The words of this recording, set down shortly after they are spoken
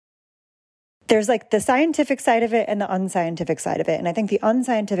there's like the scientific side of it and the unscientific side of it. And I think the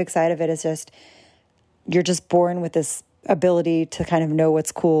unscientific side of it is just, you're just born with this ability to kind of know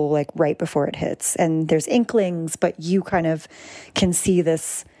what's cool, like right before it hits. And there's inklings, but you kind of can see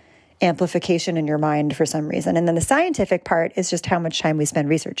this amplification in your mind for some reason. And then the scientific part is just how much time we spend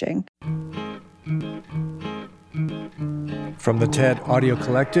researching. From the TED Audio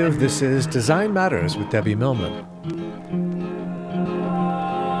Collective, this is Design Matters with Debbie Millman.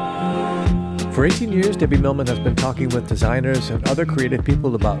 For 18 years, Debbie Millman has been talking with designers and other creative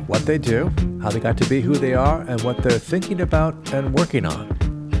people about what they do, how they got to be who they are, and what they're thinking about and working on.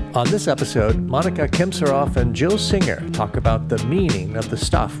 On this episode, Monica Khemsurov and Jill Singer talk about the meaning of the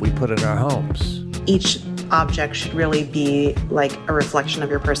stuff we put in our homes. Each object should really be like a reflection of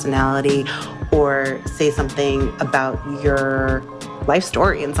your personality or say something about your life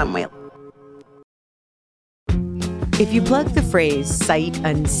story in some way. If you plug the phrase sight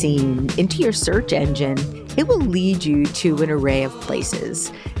unseen into your search engine, it will lead you to an array of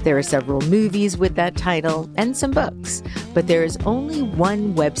places. There are several movies with that title and some books, but there is only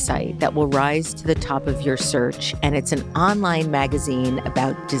one website that will rise to the top of your search, and it's an online magazine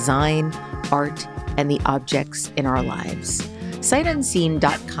about design, art, and the objects in our lives.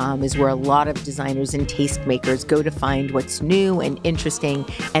 SightUnseen.com is where a lot of designers and tastemakers go to find what's new and interesting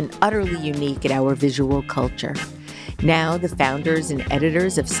and utterly unique in our visual culture. Now, the founders and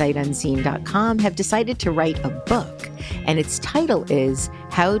editors of SightUnseen.com have decided to write a book, and its title is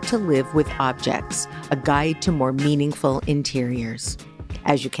How to Live with Objects, a Guide to More Meaningful Interiors.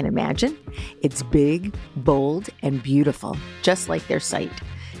 As you can imagine, it's big, bold, and beautiful, just like their site.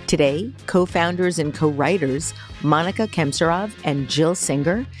 Today, co-founders and co-writers Monica Khemsurov and Jill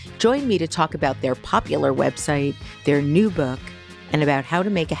Singer join me to talk about their popular website, their new book, and about how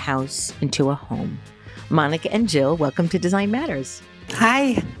to make a house into a home. Monica and Jill, welcome to Design Matters.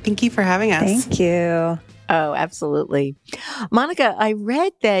 Hi, thank you for having us. Thank you. Oh, absolutely. Monica, I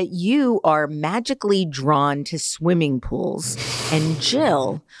read that you are magically drawn to swimming pools. And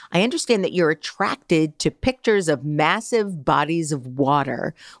Jill, I understand that you're attracted to pictures of massive bodies of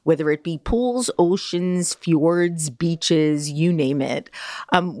water, whether it be pools, oceans, fjords, beaches, you name it.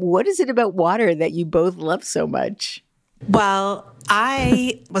 What is it about water that you both love so much? Well,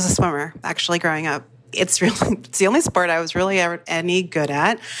 I was a swimmer, actually, growing up. It's the only sport I was really ever any good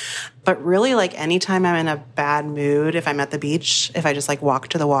at. But really, like, anytime I'm in a bad mood, if I'm at the beach, if I just like walk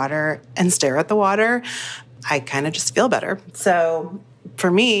to the water and stare at the water, I kind of just feel better. So for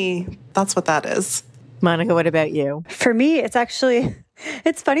me, that's what that is. Monica, what about you? For me, it's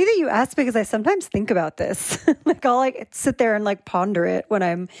funny that you asked because I sometimes think about this. Like, I'll like sit there and like ponder it when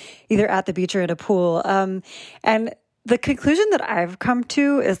I'm either at the beach or in a pool. And the conclusion that I've come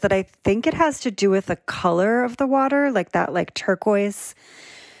to is that I think it has to do with the color of the water, like that like turquoise,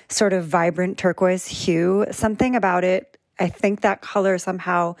 sort of vibrant turquoise hue. Something about it, I think that color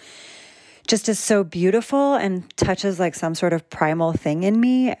somehow just is so beautiful and touches like some sort of primal thing in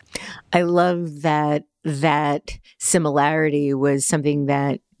me. I love that similarity was something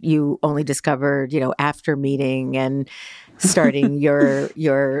that you only discovered, after meeting and starting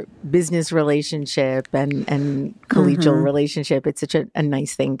your business relationship and collegial relationship. It's such a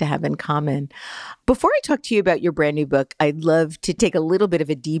nice thing to have in common. Before I talk to you about your brand new book, I'd love to take a little bit of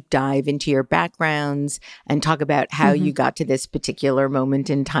a deep dive into your backgrounds and talk about how you got to this particular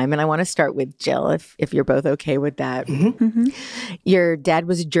moment in time. And I want to start with Jill, if you're both okay with that. Your dad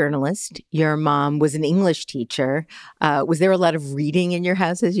was a journalist. Your mom was an English teacher. Was there a lot of reading in your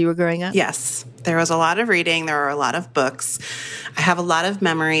house as you were growing up? Yes, there was a lot of reading. There were a lot of books. I have a lot of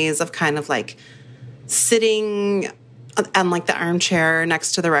memories of kind of like sitting on like the armchair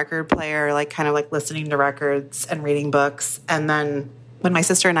next to the record player, like kind of like listening to records and reading books. And then when my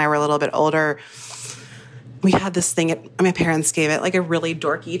sister and I were a little bit older, we had this thing, my parents gave it like a really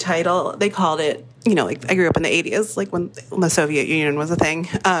dorky title. They called it, like I grew up in the 80s, like when the Soviet Union was a thing.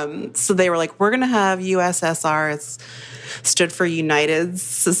 So they were like, we're going to have USSR. It's stood for United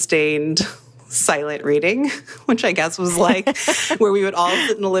Sustained Silent Reading, which I guess was like where we would all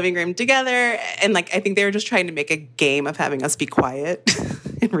sit in the living room together. And like, I think they were just trying to make a game of having us be quiet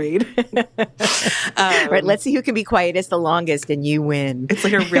and read. Right. Let's see who can be quietest the longest and you win. It's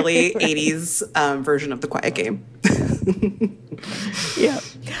like a really 80s version of the quiet game. Yeah.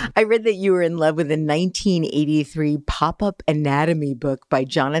 I read that you were in love with a 1983 pop-up anatomy book by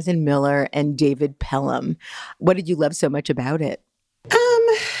Jonathan Miller and David Pelham. What did you love so much about it?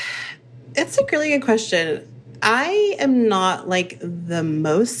 It's a really good question. I am not like the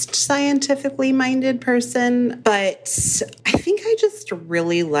most scientifically minded person, but I think I just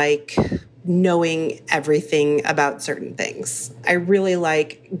really like knowing everything about certain things. I really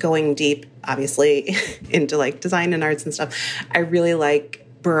like going deep, obviously, into like design and arts and stuff. I really like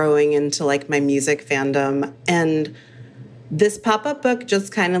burrowing into like my music fandom. And this pop-up book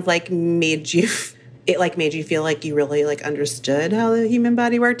just kind of like made you feel like you really like understood how the human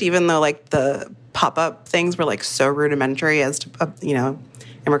body worked, even though like the pop-up things were like so rudimentary as to,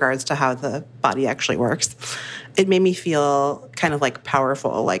 in regards to how the body actually works. It made me feel kind of like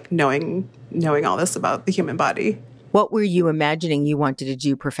powerful, like knowing all this about the human body. What were you imagining you wanted to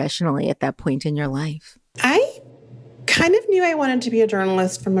do professionally at that point in your life? I kind of knew I wanted to be a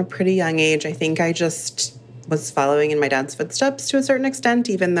journalist from a pretty young age. I think I just was following in my dad's footsteps to a certain extent,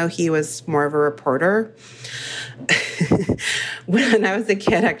 even though he was more of a reporter. When I was a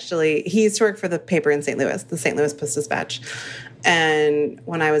kid, actually, he used to work for the paper in St. Louis, the St. Louis Post-Dispatch. And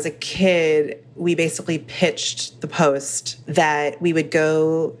when I was a kid, we basically pitched the Post that we would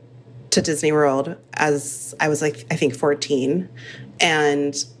go to Disney World as I was like, I think 14,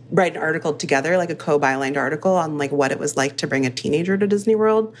 and write an article together, like a co-bylined article on like what it was like to bring a teenager to Disney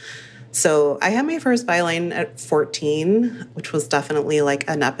World. So I had my first byline at 14, which was definitely like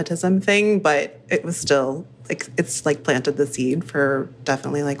a nepotism thing, but it was still like, it's like planted the seed for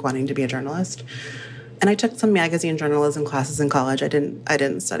definitely like wanting to be a journalist. And I took some magazine journalism classes in college. I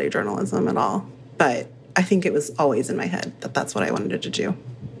didn't study journalism at all, but I think it was always in my head that that's what I wanted to do.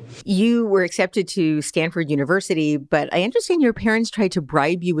 You were accepted to Stanford University, but I understand your parents tried to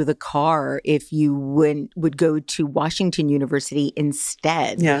bribe you with a car if you would go to Washington University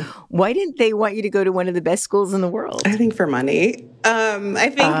instead. Yeah. Why didn't they want you to go to one of the best schools in the world? I think for money. I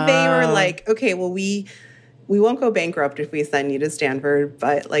think they were like, okay, well, we won't go bankrupt if we send you to Stanford,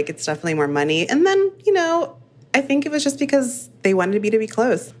 but like it's definitely more money. And then, I think it was just because they wanted me to be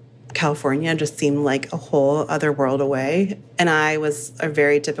close. California just seemed like a whole other world away. And I was a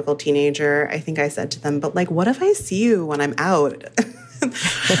very typical teenager. I think I said to them, but like, what if I see you when I'm out?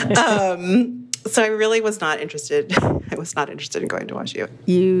 So I really was not interested. I was not interested in going to WashU.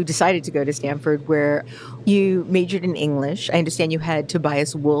 You decided to go to Stanford, where you majored in English. I understand you had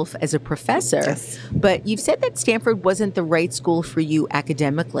Tobias Wolff as a professor. Yes. But you've said that Stanford wasn't the right school for you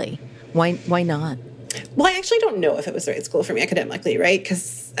academically. Why not? Well, I actually don't know if it was the right school for me academically, right?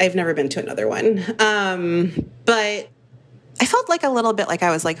 Because I've never been to another one. But I felt like a little bit like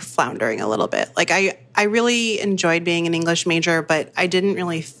I was like floundering a little bit. Like I really enjoyed being an English major, but I didn't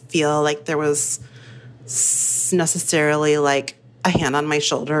really feel like there was necessarily like a hand on my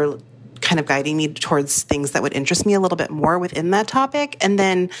shoulder kind of guiding me towards things that would interest me a little bit more within that topic. And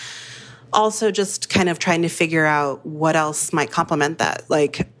then also just kind of trying to figure out what else might complement that.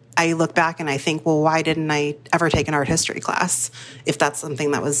 Like, I look back and I think, well, why didn't I ever take an art history class if that's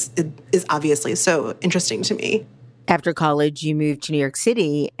something that is obviously so interesting to me? After college, you moved to New York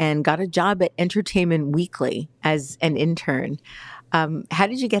City and got a job at Entertainment Weekly as an intern. How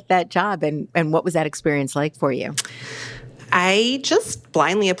did you get that job, and what was that experience like for you? I just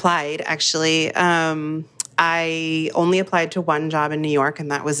blindly applied, actually. I only applied to one job in New York, and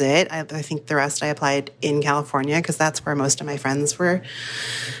that was it. I think the rest I applied in California because that's where most of my friends were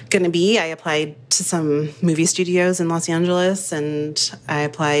going to be. I applied to some movie studios in Los Angeles, and I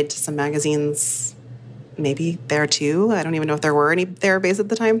applied to some magazines maybe there too. I don't even know if there were any there based at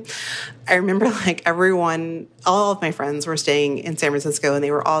the time. I remember like all of my friends were staying in San Francisco, and they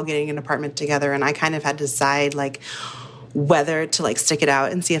were all getting an apartment together, and I kind of had to decide like whether to like stick it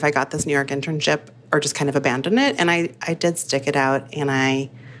out and see if I got this New York internship or just kind of abandon it. And I did stick it out, and I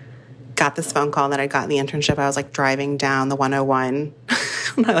got this phone call that I got in the internship. I was like driving down the 101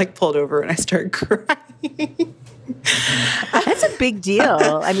 and I like pulled over and I started crying. That's a big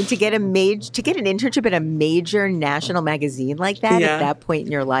deal. I mean, to get an internship at a major national magazine like that at that point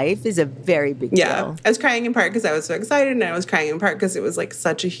in your life is a very big deal. I was crying in part because I was so excited, and I was crying in part because it was like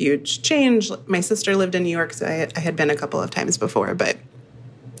such a huge change. My sister lived in New York, so I had been a couple of times before, but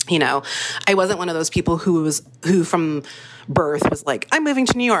I wasn't one of those people who from birth was like, I'm moving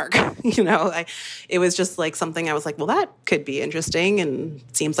to New York. It was just like something I was like, well, that could be interesting and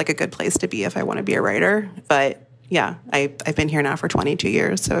seems like a good place to be if I want to be a writer. But yeah, I've been here now for 22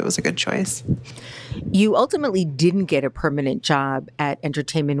 years, so it was a good choice. You ultimately didn't get a permanent job at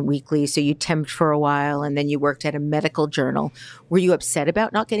Entertainment Weekly, so you temped for a while, and then you worked at a medical journal. Were you upset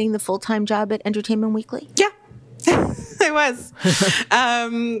about not getting the full-time job at Entertainment Weekly? Yeah. I was.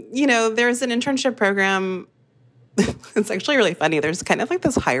 There's an internship program. It's actually really funny. There's kind of like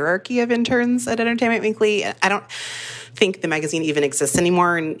this hierarchy of interns at Entertainment Weekly. I don't think the magazine even exists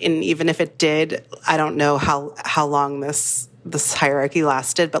anymore. And even if it did, I don't know how long this hierarchy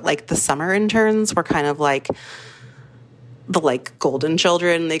lasted. But like the summer interns were kind of like the like golden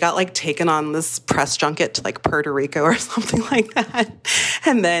children. They got like taken on this press junket to like Puerto Rico or something like that.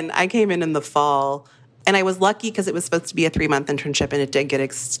 And then I came in the fall, and I was lucky because it was supposed to be a 3-month internship, and it did get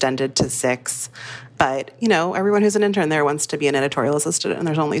extended to 6. But, you know, everyone who's an intern there wants to be an editorial assistant, and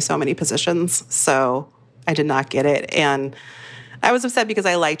there's only so many positions. So I did not get it. And I was upset because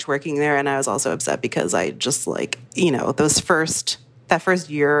I liked working there, and I was also upset because I just like, you know, that first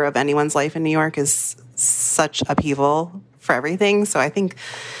year of anyone's life in New York is such upheaval for everything. So I think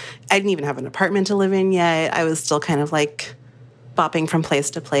I didn't even have an apartment to live in yet. I was still kind of like bopping from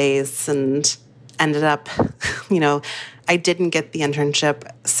place to place, and ended up, you know, I didn't get the internship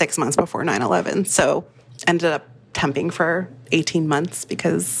 6 months before 9/11. So ended up temping for 18 months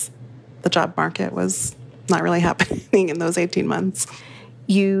because the job market was not really happening in those 18 months.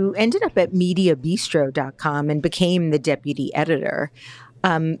 You ended up at MediaBistro.com and became the deputy editor.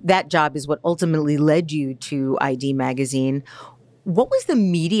 That job is what ultimately led you to ID Magazine. What was the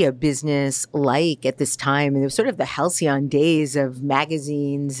media business like at this time? And it was sort of the halcyon days of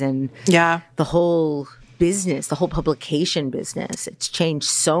magazines and the whole business, the whole publication business. It's changed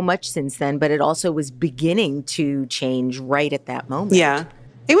so much since then, but it also was beginning to change right at that moment. Yeah.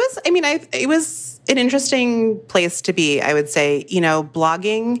 It was, I mean, it was an interesting place to be, I would say. You know,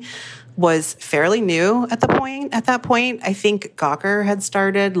 blogging was fairly new at that point. I think Gawker had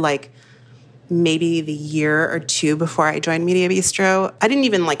started like maybe the year or two before I joined Media Bistro. I didn't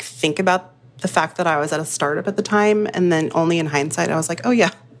even like think about the fact that I was at a startup at the time. And then only in hindsight, I was like, oh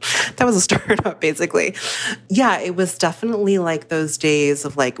yeah, that was a startup basically. Yeah, it was definitely like those days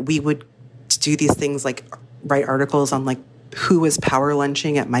of like, we would do these things like write articles on like who was power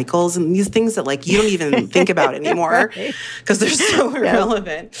lunching at Michael's and these things that like you don't even think about anymore because they're so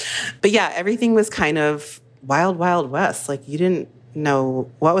irrelevant. But yeah, everything was kind of wild, wild west. Like you didn't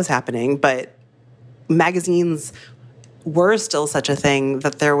know what was happening, but magazines were still such a thing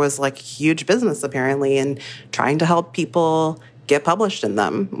that there was like huge business apparently in trying to help people get published in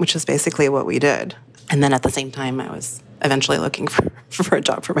them, which is basically what we did. And then at the same time, I was eventually looking for a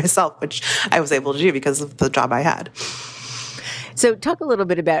job for myself, which I was able to do because of the job I had. So talk a little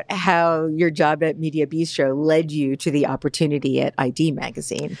bit about how your job at Media Bistro led you to the opportunity at ID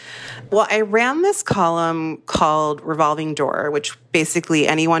Magazine. Well, I ran this column called Revolving Door, which basically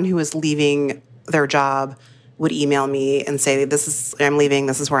anyone who was leaving their job would email me and say, I'm leaving,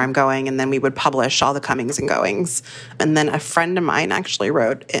 this is where I'm going. And then we would publish all the comings and goings. And then a friend of mine actually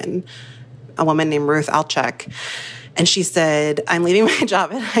wrote in, a woman named Ruth Alchek, and she said, I'm leaving my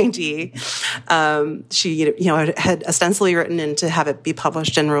job at ID. She, had ostensibly written in to have it be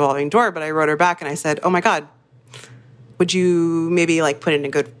published in Revolving Door, but I wrote her back and I said, oh my God, would you maybe like put in a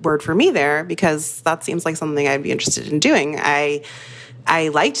good word for me there? Because that seems like something I'd be interested in doing. I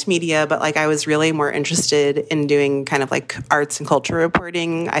liked media, but like I was really more interested in doing kind of like arts and culture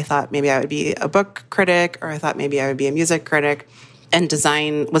reporting. I thought maybe I would be a book critic, or I thought maybe I would be a music critic. And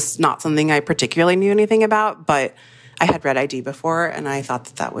design was not something I particularly knew anything about, but I had read ID before, and I thought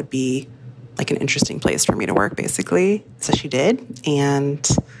that would be like an interesting place for me to work, basically. So she did, and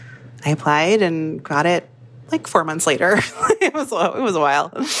I applied and got it like 4 months later. It was a while.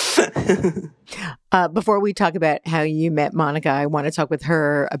 Before we talk about how you met Monica, I want to talk with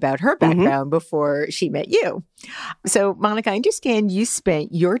her about her background before she met you. So, Monica, I understand you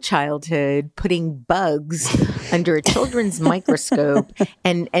spent your childhood putting bugs under a children's microscope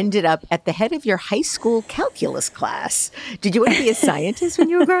and ended up at the head of your high school calculus class. Did you want to be a scientist when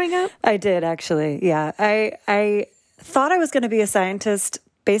you were growing up? I did, actually. Yeah. I thought I was going to be a scientist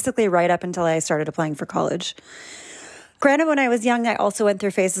basically right up until I started applying for college. Granted, when I was young, I also went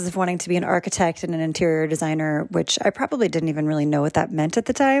through phases of wanting to be an architect and an interior designer, which I probably didn't even really know what that meant at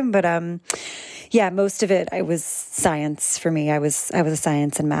the time. But yeah, most of it, I was science for me. I was a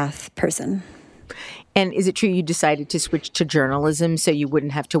science and math person. And is it true you decided to switch to journalism so you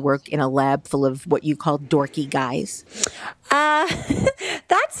wouldn't have to work in a lab full of what you call dorky guys?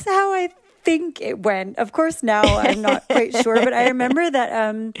 That's how I think it went. Of course, now I'm not quite sure, but I remember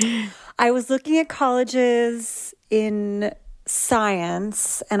that I was looking at colleges in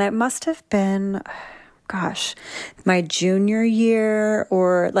science, and it must have been, my junior year,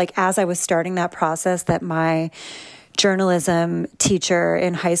 or like as I was starting that process, that my journalism teacher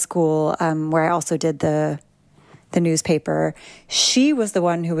in high school, where I also did the newspaper, she was the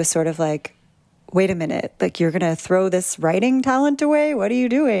one who was sort of like, wait a minute, like you're going to throw this writing talent away? What are you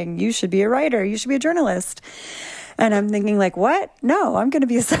doing? You should be a writer. You should be a journalist. And I'm thinking like, what? No, I'm going to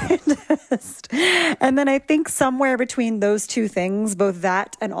be a scientist. And then I think somewhere between those two things, both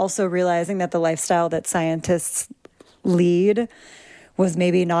that and also realizing that the lifestyle that scientists lead was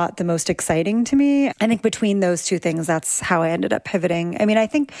maybe not the most exciting to me. I think between those two things, that's how I ended up pivoting. I mean, I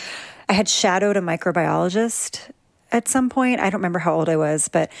think I had shadowed a microbiologist at some point. I don't remember how old I was,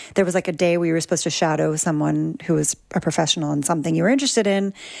 but there was like a day we were supposed to shadow someone who was a professional in something you were interested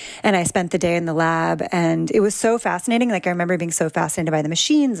in. And I spent the day in the lab, and it was so fascinating. Like, I remember being so fascinated by the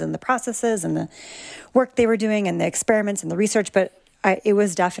machines and the processes and the work they were doing and the experiments and the research. But it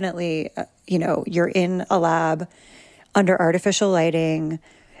was definitely, you're in a lab under artificial lighting.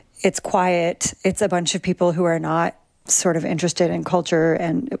 It's quiet. It's a bunch of people who are not sort of interested in culture.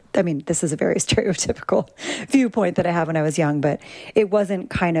 And I mean, this is a very stereotypical viewpoint that I had when I was young, but it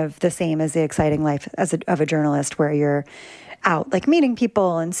wasn't kind of the same as the exciting life of a journalist, where you're out like meeting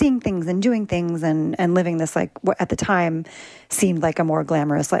people and seeing things and doing things and living this, like, what at the time seemed like a more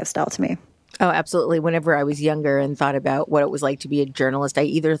glamorous lifestyle to me. Oh, absolutely. Whenever I was younger and thought about what it was like to be a journalist, I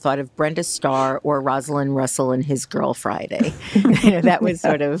either thought of Brenda Starr or Rosalind Russell and His Girl Friday. That was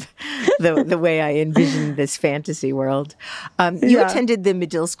sort of the way I envisioned this fantasy world. You attended the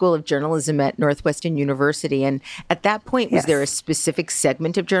Medill School of Journalism at Northwestern University. And at that point, was there a specific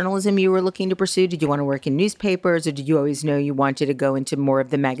segment of journalism you were looking to pursue? Did you want to work in newspapers, or did you always know you wanted to go into more of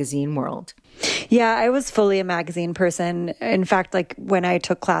the magazine world? Yeah, I was fully a magazine person. In fact, like, when I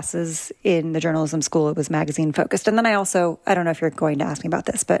took classes in the journalism school, it was magazine focused. And then I don't know if you're going to ask me about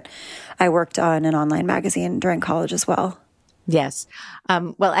this, but I worked on an online magazine during college as well. Yes.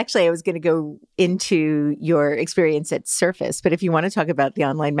 Well, actually, I was going to go into your experience at Surface, but if you want to talk about the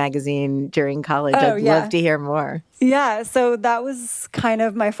online magazine during college, I'd love to hear more. Yeah, so that was kind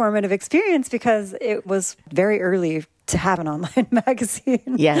of my formative experience, because it was very early to have an online magazine.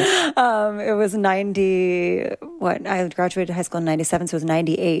 Yes. It was I graduated high school in 97, so it was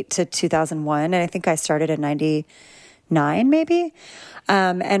 98 to 2001. And I think I started in 99, maybe.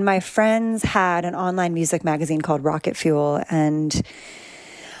 And my friends had an online music magazine called Rocket Fuel, and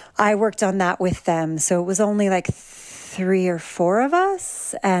I worked on that with them. So it was only like 3 or 4 of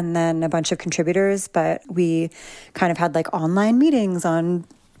us, and then a bunch of contributors, but we kind of had like online meetings on,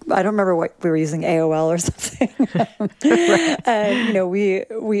 I don't remember what we were using, AOL or something. Right. And,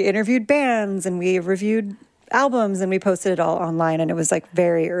 we interviewed bands and we reviewed albums and we posted it all online. And it was like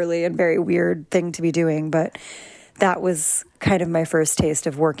very early and very weird thing to be doing. But that was kind of my first taste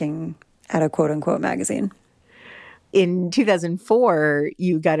of working at a quote unquote magazine. In 2004,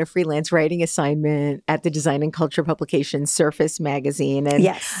 you got a freelance writing assignment at the design and culture publication Surface magazine. And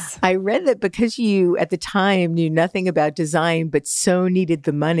yes, I read that because you, at the time, knew nothing about design, but so needed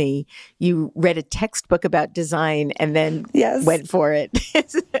the money, you read a textbook about design and then went for it.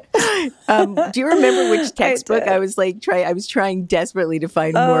 Do you remember which textbook? I was trying desperately to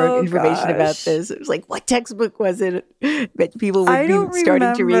find more information about this. It was like, what textbook was it? But people would be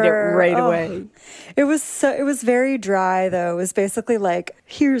starting to read it right away. It was very dry, though. It was basically like,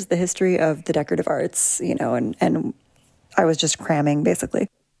 here's the history of the decorative arts, and I was just cramming, basically.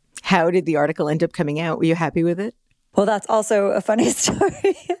 How did the article end up coming out? Were you happy with it? Well, that's also a funny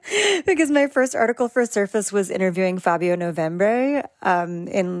story, because my first article for Surface was interviewing Fabio Novembre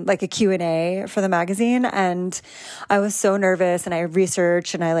in like a Q&A for the magazine. And I was so nervous, and I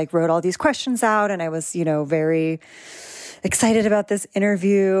researched and I like wrote all these questions out, and I was, very excited about this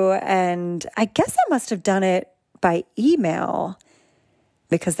interview. And I guess I must have done it by email,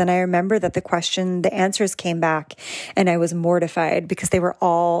 because then I remember that the answers came back, and I was mortified because they were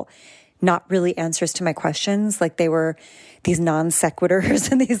all not really answers to my questions. Like, they were these non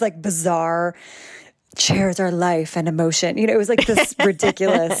sequiturs and these like bizarre chairs are life and emotion. It was like this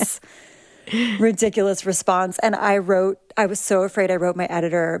ridiculous response. And I was so afraid. I wrote my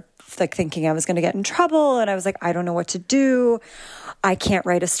editor like thinking I was going to get in trouble. And I was like, I don't know what to do. I can't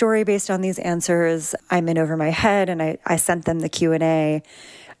write a story based on these answers. I'm in over my head. And I sent them the Q&A,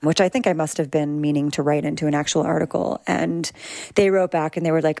 which I think I must have been meaning to write into an actual article. And they wrote back and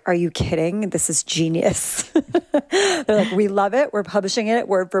they were like, are you kidding? This is genius. They're like, we love it. We're publishing it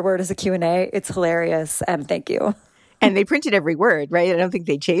word for word as a Q&A. It's hilarious. And thank you. And they printed every word, right? I don't think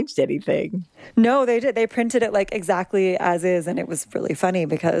they changed anything. No, they did. They printed it like exactly as is. And it was really funny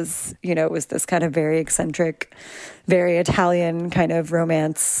because, it was this kind of very eccentric, very Italian kind of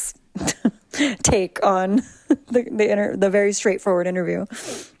romance take on the very straightforward interview.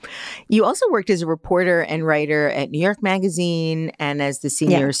 You also worked as a reporter and writer at New York Magazine and as the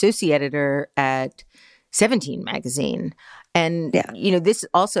senior associate editor at 17 Magazine. And, this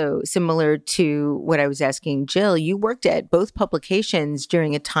also similar to what I was asking Jill, you worked at both publications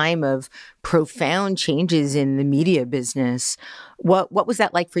during a time of profound changes in the media business. What was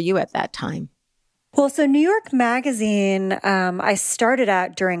that like for you at that time? Well, so New York Magazine, I started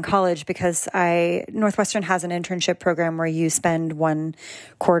at during college because Northwestern has an internship program where you spend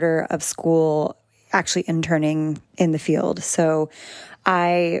 1/4 of school actually interning in the field. So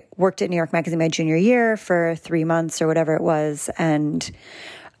I worked at New York Magazine my junior year for 3 months or whatever it was. And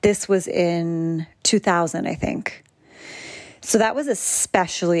this was in 2000, I think. So that was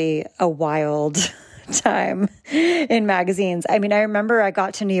especially a wild time in magazines. I mean, I remember I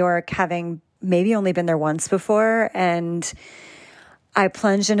got to New York having maybe only been there once before, and I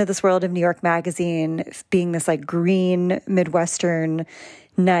plunged into this world of New York Magazine being this like green Midwestern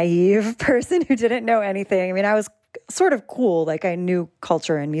naive person who didn't know anything. I mean, I was sort of cool. Like I knew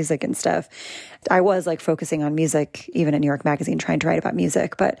culture and music and stuff. I was like focusing on music, even at New York Magazine, trying to write about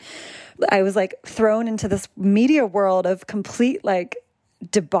music. But I was like thrown into this media world of complete like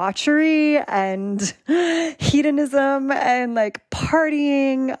debauchery and hedonism and like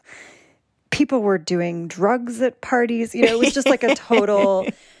partying. People were doing drugs at parties. You know, it was just like a total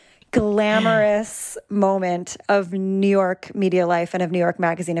glamorous moment of New York media life and of New York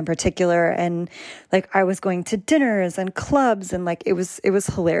Magazine in particular. And like I was going to dinners and clubs, and like it was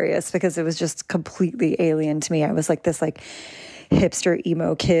hilarious because it was just completely alien to me. I was like this like hipster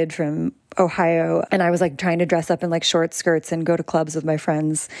emo kid from Ohio, and I was like trying to dress up in like short skirts and go to clubs with my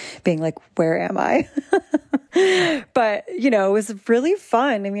friends, being like, where am I? But, you know, it was really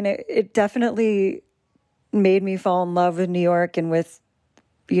fun. I mean, it definitely made me fall in love with New York and with,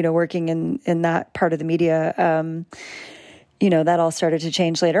 you know, working in that part of the media. You know, that all started to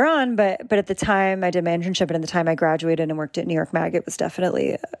change later on. But at the time I did my internship and at the time I graduated and worked at New York Mag, it was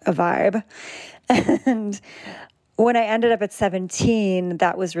definitely a vibe. And when I ended up at 17,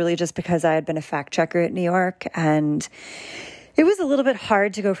 that was really just because I had been a fact checker at New York, and it was a little bit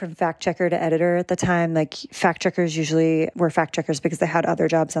hard to go from fact checker to editor at the time. Like fact checkers usually were fact checkers because they had other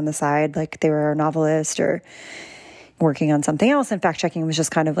jobs on the side, like they were a novelist or working on something else, and fact checking was just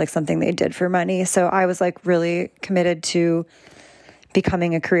kind of like something they did for money. So I was like really committed to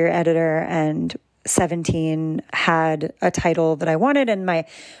becoming a career editor, and 17 had a title that I wanted, and my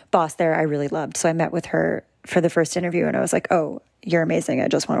boss there I really loved. So I met with her for the first interview and I was like, oh, you're amazing. I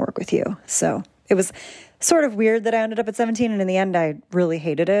just want to work with you. So it was sort of weird that I ended up at 17, and in the end I really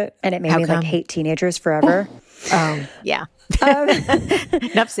hated it, and it made me like hate teenagers forever. Yeah.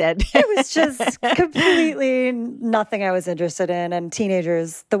 Enough said. It was just completely nothing I was interested in. And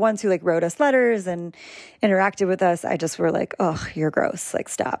teenagers, the ones who like wrote us letters and interacted with us, I just were like, oh, you're gross. Like,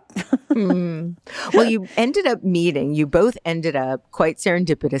 stop. Well, you both ended up quite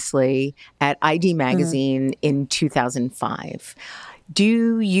serendipitously at ID Magazine in 2005.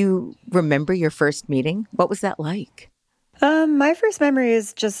 Do you remember your first meeting? What was that like? My first memory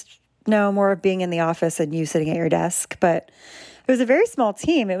is just more of being in the office and you sitting at your desk. But it was a very small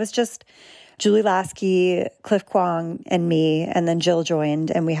team. It was just Julie Lasky, Cliff Kwong, and me, and then Jill joined,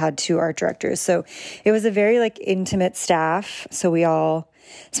 and we had 2 art directors. So it was a very like intimate staff. So we all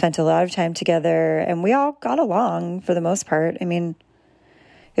spent a lot of time together, and we all got along for the most part. I mean,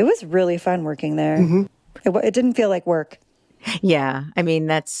 it was really fun working there. Mm-hmm. It didn't feel like work. Yeah. I mean,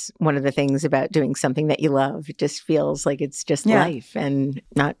 that's one of the things about doing something that you love. It just feels like it's just life and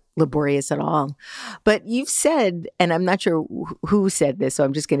not laborious at all. But you've said, and I'm not sure who said this, so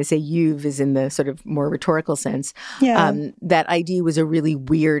I'm just going to say you've is in the sort of more rhetorical sense, that ID was a really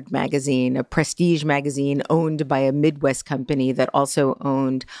weird magazine, a prestige magazine owned by a Midwest company that also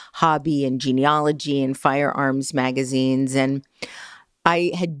owned hobby and genealogy and firearms magazines. And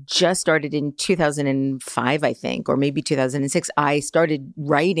I had just started in 2005, I think, or maybe 2006. I started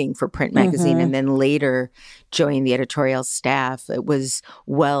writing for print magazine and then later joined the editorial staff. It was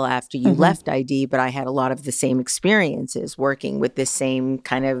well after you left ID, but I had a lot of the same experiences working with this same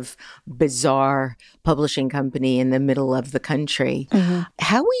kind of bizarre publishing company in the middle of the country.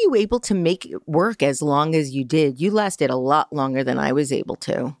 How were you able to make it work as long as you did? You lasted a lot longer than I was able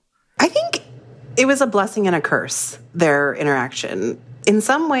to. I think it was a blessing and a curse, their interaction. In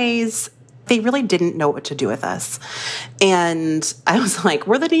some ways, they really didn't know what to do with us. And I was like,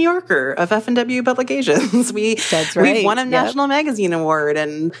 we're the New Yorker of F&W publications. That's right. We've won a National Magazine Award.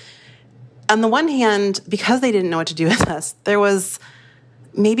 And on the one hand, because they didn't know what to do with us, there was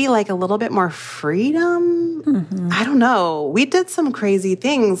maybe like a little bit more freedom. I don't know. We did some crazy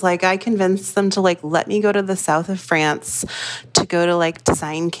things. Like I convinced them to like let me go to the south of France to go to like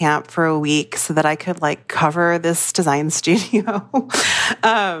design camp for a week so that I could like cover this design studio.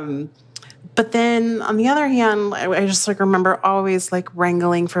 But then on the other hand, I just like remember always like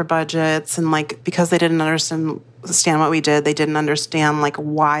wrangling for budgets, and like because they didn't understand what we did, they didn't understand like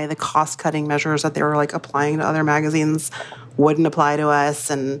why the cost cutting measures that they were like applying to other magazines wouldn't apply to us.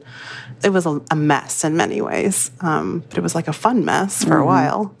 And it was a mess in many ways. But it was like a fun mess for a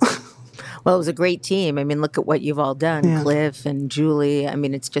while. Well, it was a great team. I mean, look at what you've all done, Cliff and Julie. I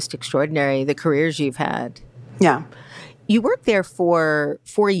mean, it's just extraordinary, the careers you've had. Yeah. You worked there for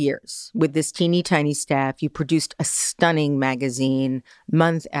 4 years with this teeny tiny staff. You produced a stunning magazine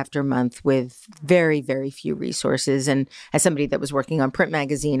month after month with very, very few resources. And as somebody that was working on print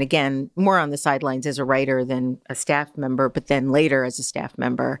magazine, again, more on the sidelines as a writer than a staff member, but then later as a staff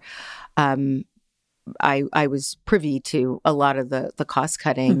member, I was privy to a lot of the cost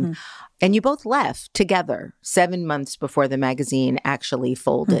cutting. And you both left together 7 months before the magazine actually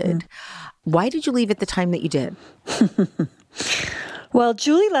folded. Why did you leave at the time that you did? Well,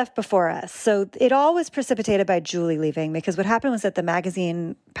 Julie left before us. So it all was precipitated by Julie leaving, because what happened was that the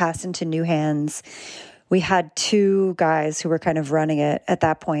magazine passed into new hands. We had 2 guys who were kind of running it at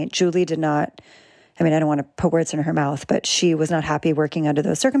that point. Julie did not, I mean, I don't want to put words in her mouth, but she was not happy working under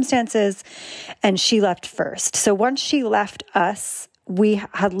those circumstances, and she left first. So once she left us, we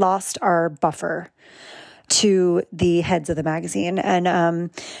had lost our buffer to the heads of the magazine. And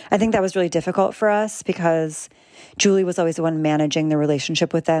I think that was really difficult for us because Julie was always the one managing the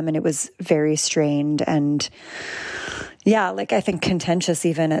relationship with them, and it was very strained and, yeah, like I think contentious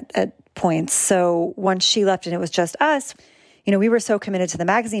even at points. So once she left and it was just us, you know, we were so committed to the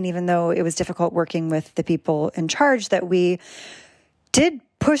magazine, even though it was difficult working with the people in charge, that we did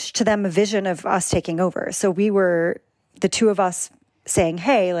push to them a vision of us taking over. So we were, the 2 of us, saying,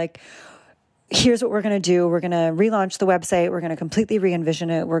 hey, like, here's what we're going to do. We're going to relaunch the website. We're going to completely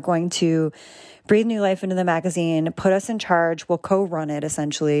re-envision it. We're going to breathe new life into the magazine, put us in charge. We'll co-run it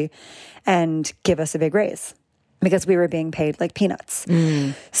essentially and give us a big raise, because we were being paid like peanuts.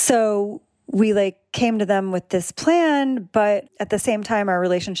 So we like came to them with this plan, but at the same time, our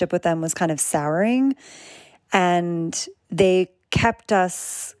relationship with them was kind of souring, and they kept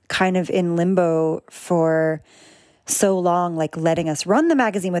us kind of in limbo for so long, like letting us run the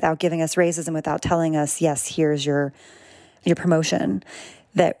magazine without giving us raises and without telling us, yes, here's your promotion,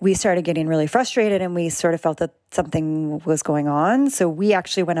 that we started getting really frustrated, and we sort of felt that something was going on. So we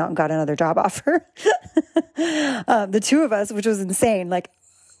actually went out and got another job offer. The 2 of us, which was insane. Like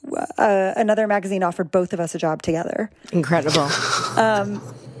another magazine offered both of us a job together. Incredible.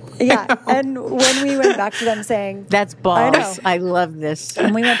 Yeah. And when we went back to them saying, that's balls. I love this.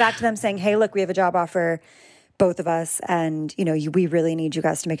 And we went back to them saying, hey, look, we have a job offer, both of us, and, you know, we really need you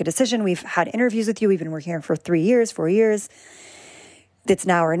guys to make a decision. We've had interviews with you. We've been working here for 3 years, 4 years. It's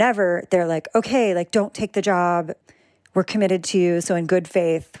now or never. They're like, okay, like, don't take the job. We're committed to you. So in good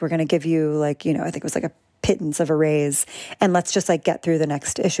faith, we're going to give you, like, you know, I think it was like a pittance of a raise, and let's just like get through the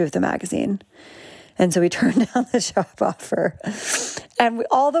next issue of the magazine. And so we turned down the job offer. And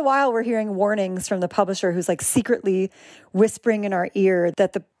all the while we're hearing warnings from the publisher, who's like secretly whispering in our ear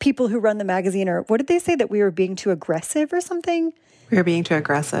that the people who run the magazine are, what did they say, that we were being too aggressive or something? We were being too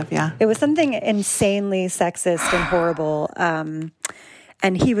aggressive, yeah. It was something insanely sexist and horrible.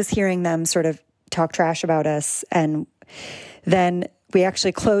 And he was hearing them sort of talk trash about us. And then we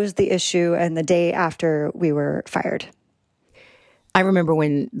actually closed the issue, and the day after we were fired. I remember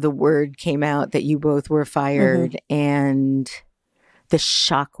when the word came out that you both were fired, and the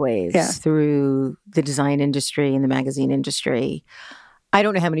shockwaves through the design industry and the magazine industry. I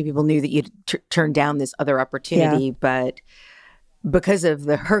don't know how many people knew that you'd turned down this other opportunity, but because of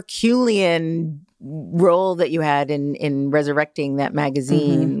the Herculean role that you had in resurrecting that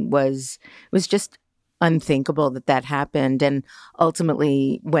magazine was just unthinkable that happened. And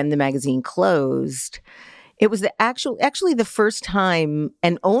ultimately, when the magazine closed, it was actually the first time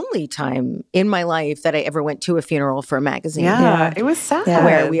and only time in my life that I ever went to a funeral for a magazine. Yeah. It was sad.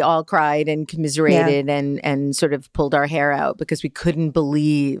 Where we all cried and commiserated and sort of pulled our hair out because we couldn't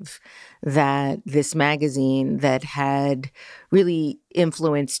believe that this magazine that had really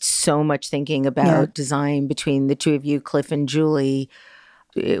influenced so much thinking about design between the 2 of you, Cliff and Julie,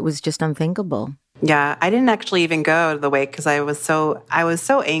 it was just unthinkable. Yeah, I didn't actually even go to the wake because I was so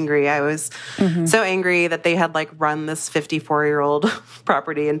angry. I was so angry that they had like run this 54-year-old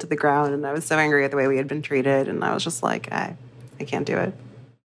property into the ground, and I was so angry at the way we had been treated, and I was just like, I can't do it.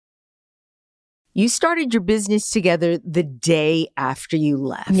 You started your business together the day after you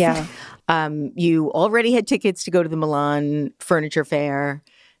left. Yeah. You already had tickets to go to the Milan Furniture Fair.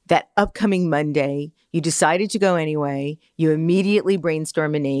 That upcoming Monday, you decided to go anyway. You immediately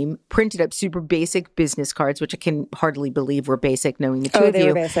brainstormed a name, printed up super basic business cards, which I can hardly believe were basic, knowing the two of you. They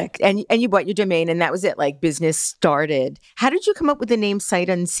were basic. And you bought your domain, and that was it. Like, business started. How did you come up with the name Sight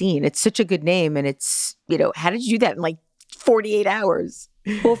Unseen? It's such a good name, and it's, how did you do that in like 48 hours?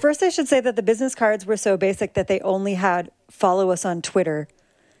 Well, first I should say that the business cards were so basic that they only had follow us on Twitter.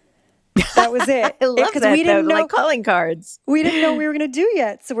 That was it. I love that. We didn't know, like calling cards. We didn't know what we were going to do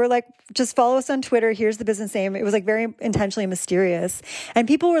yet. So we're like, just follow us on Twitter. Here's the business name. It was like very intentionally mysterious. And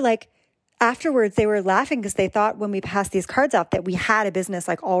people were like, afterwards, they were laughing because they thought when we passed these cards out that we had a business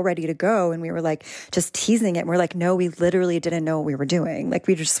like all ready to go. And we were like just teasing it. And we're like, no, we literally didn't know what we were doing. Like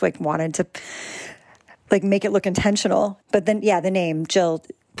we just like wanted to like make it look intentional. But then, yeah, the name, Jill.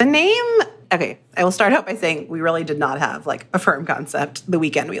 The name, okay, I will start out by saying we really did not have like a firm concept the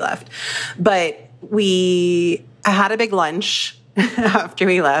weekend we left. But we had a big lunch after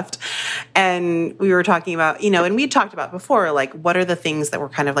we left. And we were talking about, and we talked about before, like, what are the things that were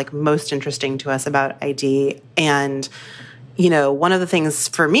kind of like most interesting to us about ID? And, one of the things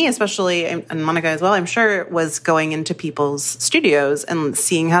for me, especially, and Monica as well, I'm sure, was going into people's studios and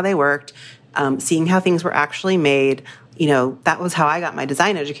seeing how they worked, seeing how things were actually made. That was how I got my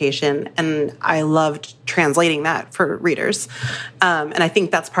design education. And I loved translating that for readers. And I think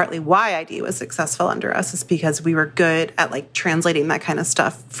that's partly why ID was successful under us, is because we were good at like translating that kind of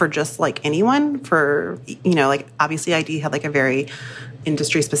stuff for just like anyone. For, like obviously ID had like a very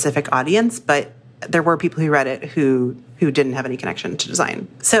industry specific audience, but there were people who read it who didn't have any connection to design.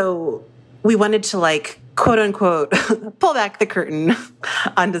 So we wanted to like, quote unquote, pull back the curtain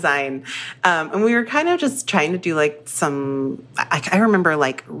on design. And we were kind of just trying to do like I remember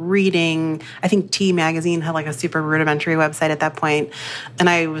like reading, I think T Magazine had like a super rudimentary website at that point. And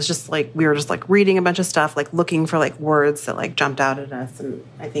we were just like reading a bunch of stuff, like looking for like words that like jumped out at us. And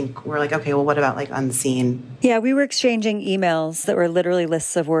I think we're like, okay, well, what about like unseen? Yeah, we were exchanging emails that were literally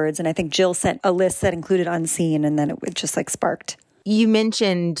lists of words. And I think Jill sent a list that included unseen, and then it just like sparked. You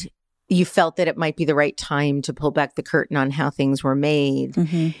mentioned you felt that it might be the right time to pull back the curtain on how things were made.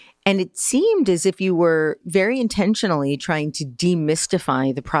 Mm-hmm. And it seemed as if you were very intentionally trying to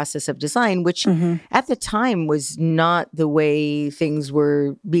demystify the process of design, which at the time was not the way things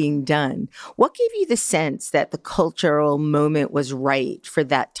were being done. What gave you the sense that the cultural moment was right for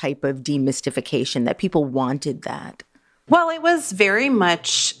that type of demystification, that people wanted that? Well, it was very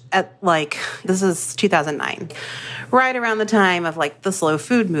much at like, this is 2009, right around the time of like the slow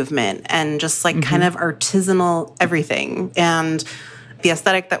food movement and just like kind of artisanal everything. And the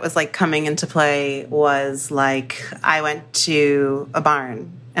aesthetic that was like coming into play was like, I went to a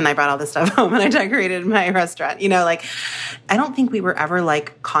barn and I brought all this stuff home and I decorated my restaurant. Like, I don't think we were ever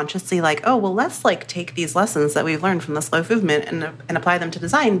like consciously like, oh, well, let's like take these lessons that we've learned from the slow food movement and apply them to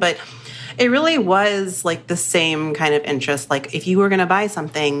design. But it really was like the same kind of interest. Like if you were going to buy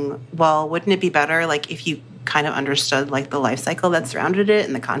something, well, wouldn't it be better like if you kind of understood like the life cycle that surrounded it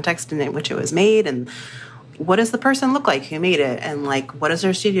and the context in which it was made, and what does the person look like who made it, and like what does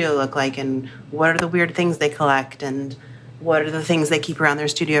their studio look like, and what are the weird things they collect, and what are the things they keep around their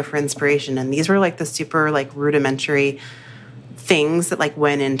studio for inspiration. And these were like the super like rudimentary things that like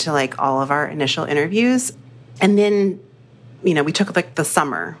went into like all of our initial interviews. And then, we took like the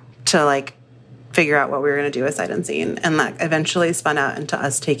summer to like figure out what we were going to do with Sight Unseen. And that eventually spun out into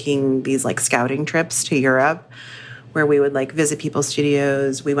us taking these like scouting trips to Europe, where we would like visit people's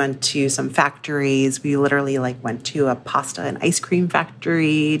studios. We went to some factories. We literally like went to a pasta and ice cream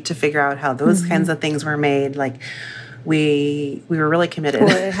factory to figure out how those kinds of things were made. Like we were really committed.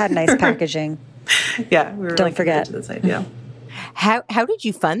 Well, it had nice packaging. Yeah. We were Don't forget to this idea. How did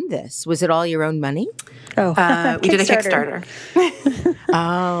you fund this? Was it all your own money? Oh, we did a Kickstarter.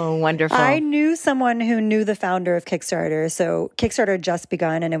 Oh, wonderful. I knew someone who knew the founder of Kickstarter. So Kickstarter had just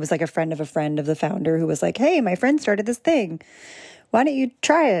begun, and it was like a friend of the founder who was like, hey, my friend started this thing. Why don't you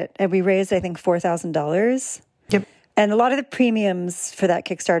try it? And we raised, I think, $4,000. Yep. And a lot of the premiums for that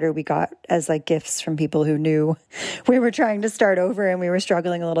Kickstarter we got as like gifts from people who knew we were trying to start over and we were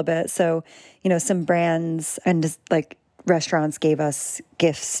struggling a little bit. So, some brands and just like restaurants gave us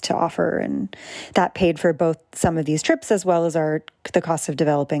gifts to offer, and that paid for both some of these trips as well as the cost of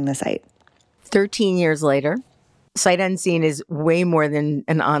developing the site. 13 years later, Sight Unseen is way more than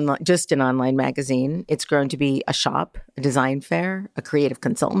an online magazine. It's grown to be a shop, a design fair, a creative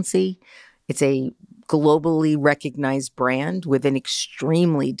consultancy. It's a globally recognized brand with an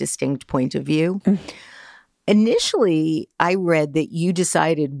extremely distinct point of view. Initially, I read that you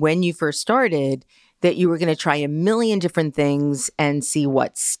decided when you first started that you were going to try a million different things and see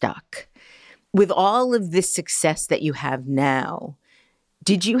what stuck. With all of this success that you have now,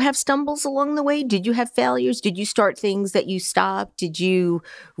 did you have stumbles along the way? Did you have failures? Did you start things that you stopped? Did you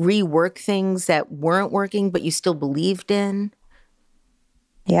rework things that weren't working but you still believed in?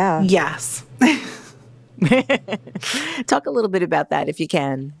 Yeah. Yes. Talk a little bit about that if you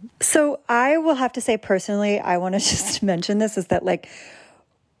can. So I will have to say personally, I want to just mention this, is that like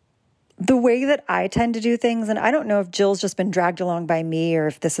the way that I tend to do things, and I don't know if Jill's just been dragged along by me or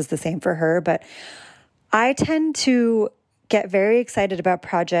if this is the same for her, but I tend to get very excited about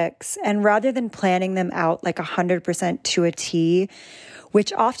projects, and rather than planning them out like 100% to a T,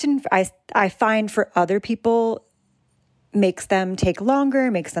 which often I find for other people makes them take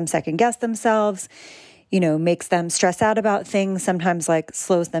longer, makes them second guess themselves, makes them stress out about things, sometimes like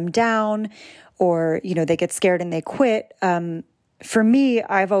slows them down, or, they get scared and they quit. For me,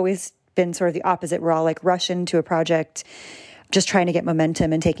 I've always been sort of the opposite, where I'll like rush into a project just trying to get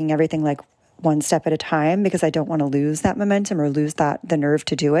momentum and taking everything like one step at a time, because I don't want to lose that momentum or lose the nerve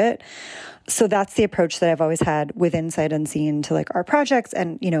to do it. So that's the approach that I've always had within Sight Unseen to like our projects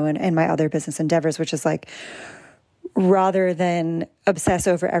and, and my other business endeavors, which is like, rather than obsess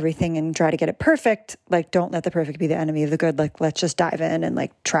over everything and try to get it perfect, like don't let the perfect be the enemy of the good. Like, let's just dive in and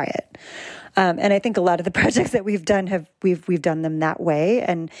like try it. And I think a lot of the projects that we've done we've done them that way.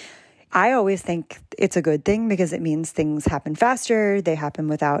 And I always think it's a good thing because it means things happen faster. They happen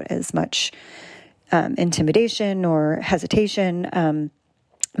without as much intimidation or hesitation.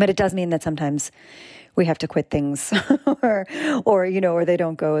 But it does mean that sometimes we have to quit things or they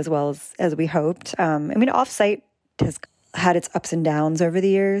don't go as well as we hoped. Offsite has had its ups and downs over the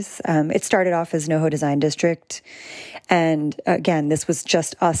years. It started off as NoHo Design District. And again, this was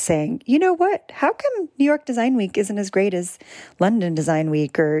just us saying, you know what, how come New York Design Week isn't as great as London Design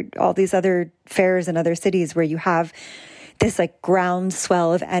Week or all these other fairs in other cities where you have this like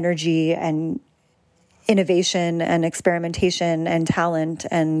groundswell of energy and innovation and experimentation and talent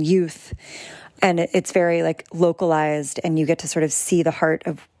and youth. And it's very like localized, and you get to sort of see the heart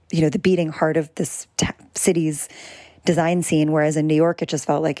of, the beating heart of this city's design scene. Whereas in New York, it just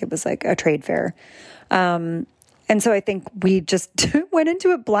felt like it was like a trade fair. And so I think we just went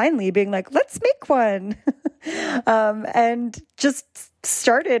into it blindly being like, let's make one. And just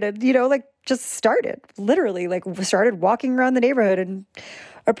started and, literally like started walking around the neighborhood and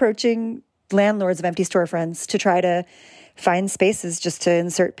approaching landlords of empty storefronts to try to find spaces just to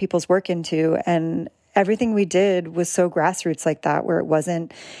insert people's work into. And everything we did was so grassroots like that, where it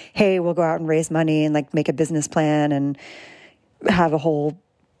wasn't, hey, we'll go out and raise money and like make a business plan and have a whole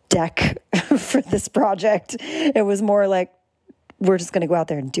deck for this project. It was more like, we're just going to go out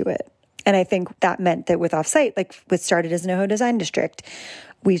there and do it. And I think that meant that with Offsite, like what started as NoHo Design District,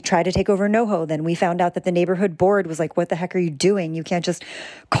 we tried to take over NoHo. Then we found out that the neighborhood board was like, what the heck are you doing? You can't just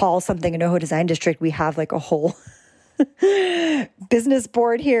call something a NoHo Design District. We have like a whole business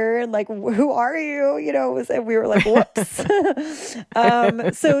board here. And like, who are you? We were like, whoops.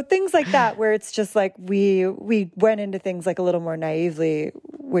 So things like that, where it's just like, we went into things like a little more naively,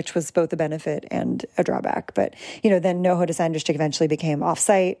 which was both a benefit and a drawback. But, then NoHo Design District eventually became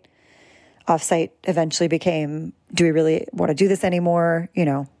Offsite. Offsite eventually became, do we really want to do this anymore?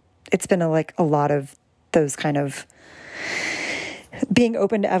 It's been a lot of those kind of being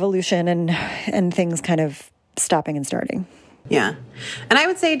open to evolution and things kind of stopping and starting. Yeah. And I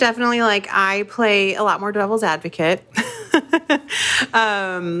would say definitely like I play a lot more devil's advocate.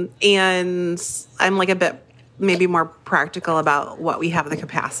 And I'm like a bit maybe more practical about what we have the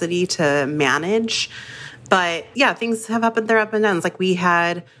capacity to manage. But yeah, things have up and downs. Like we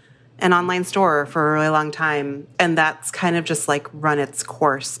had an online store for a really long time, and that's kind of just like run its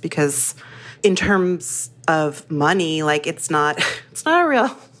course, because in terms of money, like it's not a real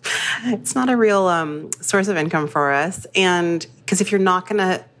source of income for us. And because if you're not going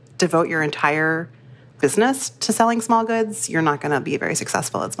to devote your entire business to selling small goods, you're not going to be very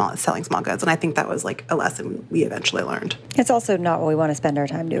successful at selling small goods. And I think that was like a lesson we eventually learned. It's also not what we want to spend our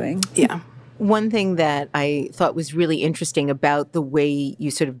time doing. Yeah. One thing that I thought was really interesting about the way you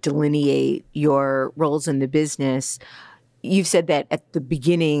sort of delineate your roles in the business, you've said that at the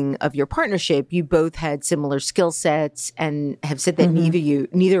beginning of your partnership, you both had similar skill sets and have said that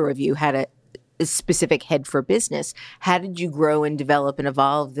neither of you had a specific head for business. How did you grow and develop and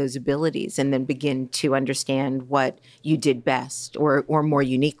evolve those abilities and then begin to understand what you did best or more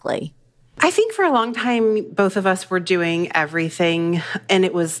uniquely? I think for a long time, both of us were doing everything, and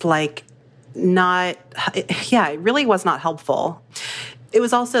it was like it really was not helpful. It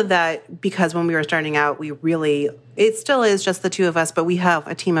was also that because when we were starting out, it still is just the two of us, but we have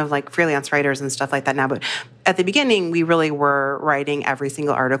a team of like freelance writers and stuff like that now. But at the beginning, we really were writing every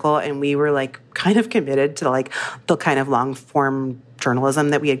single article, and we were like kind of committed to like the kind of long form journalism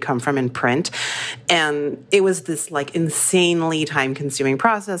that we had come from in print. And it was this like insanely time consuming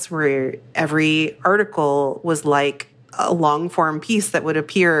process where every article was like a long form piece that would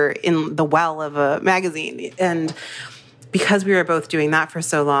appear in the well of a magazine. And because we were both doing that for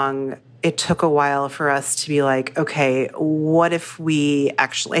so long, it took a while for us to be like, okay, what if we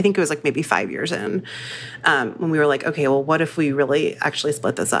actually, I think it was like maybe 5 years in, when we were like, okay, well, what if we really actually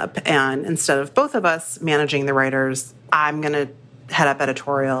split this up? And instead of both of us managing the writers, I'm going to head up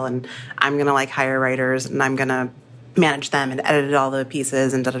editorial, and I'm going to like hire writers, and I'm going to manage them and edit all the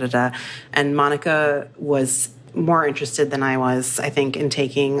pieces and da-da-da-da. And Monica was more interested than I was, I think, in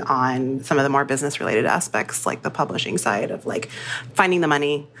taking on some of the more business-related aspects, like the publishing side of like finding the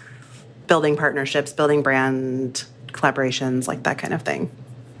money, building partnerships, building brand collaborations, like that kind of thing.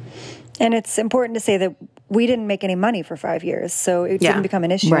 And it's important to say that we didn't make any money for 5 years, so it didn't become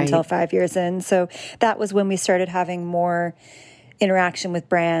an issue until 5 years in. So that was when we started having more interaction with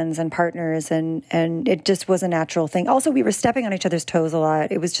brands and partners, and it just was a natural thing. Also, we were stepping on each other's toes a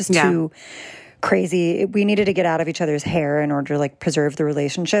lot. It was just too crazy. We needed to get out of each other's hair in order to like preserve the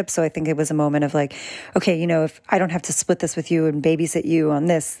relationship. So I think it was a moment of like, okay, you know, if I don't have to split this with you and babysit you on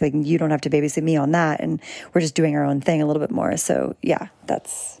this, then you don't have to babysit me on that. And we're just doing our own thing a little bit more. So yeah,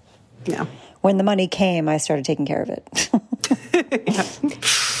 that's when the money came, I started taking care of it.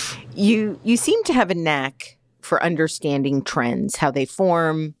 You seem to have a knack for understanding trends, how they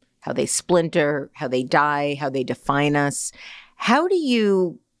form, how they splinter, how they die, how they define us. How do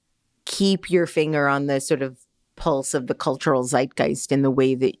you keep your finger on the sort of pulse of the cultural zeitgeist in the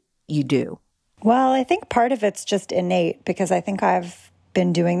way that you do? Well, I think part of it's just innate, because I think I've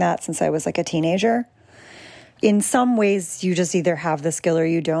been doing that since I was like a teenager. In some ways, you just either have the skill or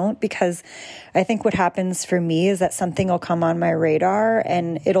you don't, because I think what happens for me is that something will come on my radar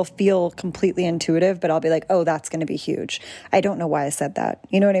and it'll feel completely intuitive, but I'll be like, oh, that's going to be huge. I don't know why I said that.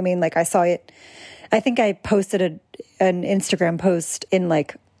 You know what I mean? Like I saw it. I think I posted an Instagram post in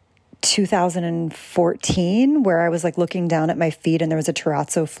like 2014 where I was like looking down at my feet and there was a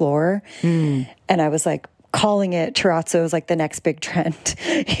terrazzo floor. And I was like, calling it terrazzo is like the next big trend,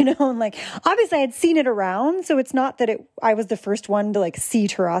 you know, and like, obviously I had seen it around. So it's not that I was the first one to like see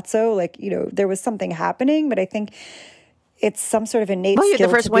terrazzo, like, you know, there was something happening, but I think it's some sort of innate skill. Well, you're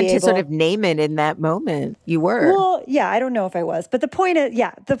the first one to sort of name it in that moment. You were. Well, yeah, I don't know if I was, but the point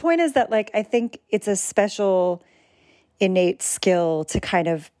is that like, I think it's a special innate skill to kind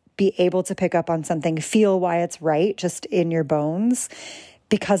of be able to pick up on something, feel why it's right, just in your bones,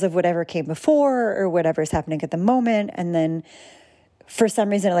 because of whatever came before or whatever is happening at the moment. And then for some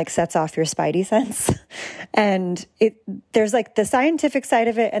reason, it like sets off your spidey sense. And there's like the scientific side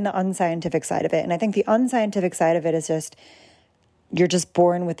of it and the unscientific side of it. And I think the unscientific side of it is just, you're just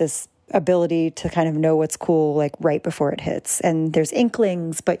born with this ability to kind of know what's cool, like right before it hits. And there's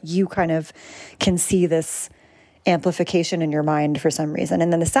inklings, but you kind of can see this amplification in your mind for some reason.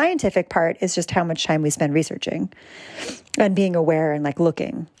 And then the scientific part is just how much time we spend researching and being aware and like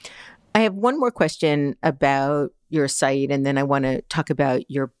looking. I have one more question about your site, and then I want to talk about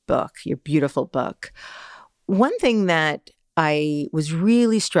your book, your beautiful book. One thing that I was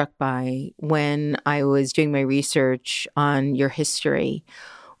really struck by when I was doing my research on your history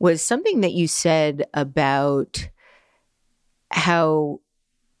was something that you said about how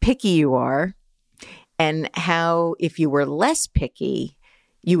picky you are, and how if you were less picky,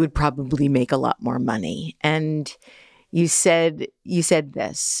 you would probably make a lot more money. And you said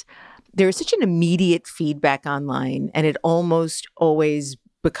this, there's such an immediate feedback online, and it almost always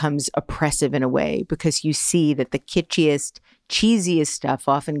becomes oppressive in a way, because you see that the kitschiest, cheesiest stuff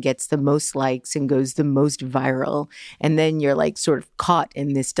often gets the most likes and goes the most viral. And then you're like sort of caught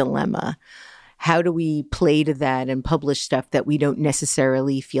in this dilemma. How do we play to that and publish stuff that we don't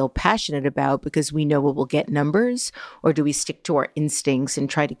necessarily feel passionate about because we know it will get numbers? Or do we stick to our instincts and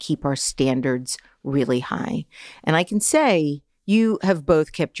try to keep our standards really high? And I can say you have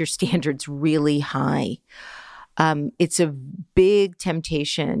both kept your standards really high. It's a big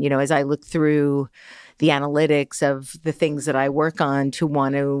temptation, you know, as I look through the analytics of the things that I work on, to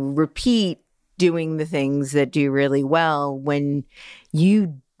want to repeat doing the things that do really well when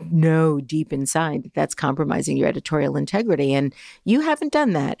you know deep inside that that's compromising your editorial integrity. And you haven't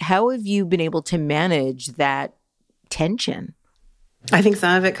done that. How have you been able to manage that tension? I think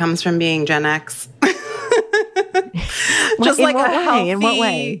some of it comes from being Gen X. Just in like what a way? healthy, In what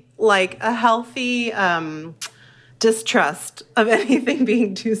way? Like a healthy distrust of anything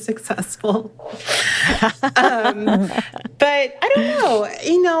being too successful. But I don't know.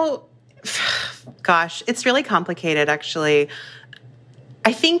 You know, gosh, it's really complicated, actually.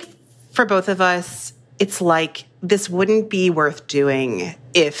 I think for both of us, it's like this wouldn't be worth doing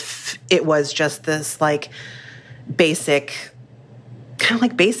if it was just this like basic kind of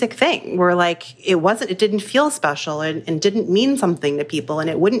like basic thing where like it didn't feel special and didn't mean something to people, and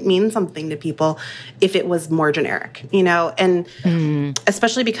it wouldn't mean something to people if it was more generic, and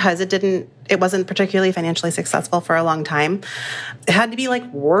especially because it wasn't particularly financially successful for a long time. It had to be like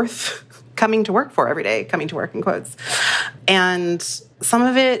worth coming to work for every day, coming to work in quotes. And some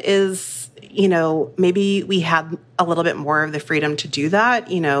of it is, maybe we had a little bit more of the freedom to do that.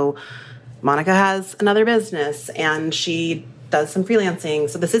 Monica has another business and she does some freelancing.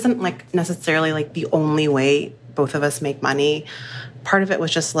 So this isn't like necessarily like the only way both of us make money. Part of it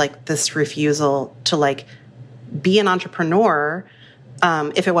was just like this refusal to like be an entrepreneur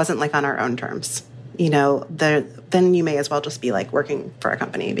if it wasn't like on our own terms. Then you may as well just be like working for a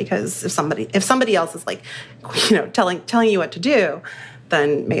company, because if somebody else is like, telling you what to do,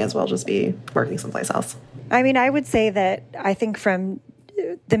 then may as well just be working someplace else. I mean, I would say that I think from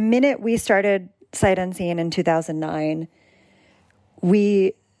the minute we started Sight Unseen in 2009,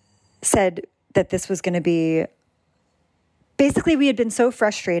 we said that this was going to be, basically we had been so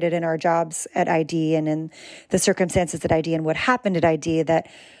frustrated in our jobs at ID and in the circumstances at ID and what happened at ID that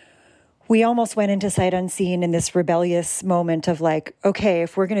we almost went into Sight Unseen in this rebellious moment of like, okay,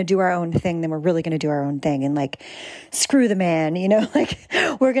 if we're going to do our own thing, then we're really going to do our own thing, and like, screw the man, like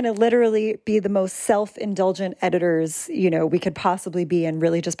we're going to literally be the most self-indulgent editors, we could possibly be, and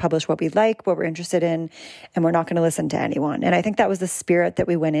really just publish what we like, what we're interested in, and we're not going to listen to anyone. And I think that was the spirit that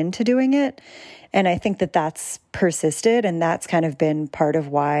we went into doing it. And I think that that's persisted, and that's kind of been part of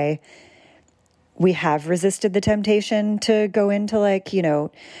why we have resisted the temptation to go into like,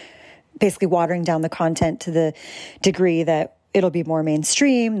 basically watering down the content to the degree that it'll be more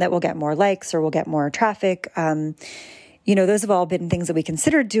mainstream, that we'll get more likes or we'll get more traffic. Those have all been things that we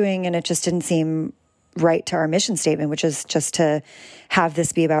considered doing, and it just didn't seem right to our mission statement, which is just to have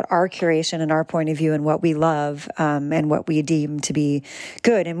this be about our curation and our point of view and what we love, and what we deem to be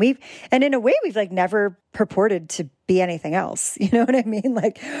good. And in a way, we've like never purported to be anything else. You know what I mean?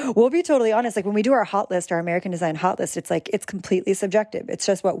 Like, we'll be totally honest. Like when we do our hot list, our American Design hot list, it's like, it's completely subjective. It's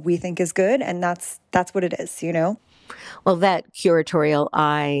just what we think is good. And that's what it is, Well, that curatorial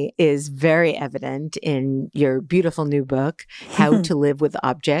eye is very evident in your beautiful new book, How to Live with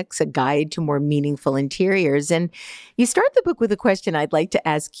Objects, A Guide to More Meaningful Interiors. And you start the book with a question I'd like to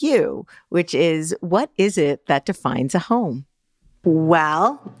ask you, which is, what is it that defines a home?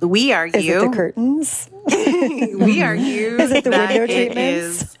 Well, we argue. Is it the curtains? We argue. Is it the window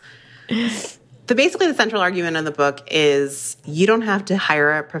treatments? Basically, the central argument of the book is you don't have to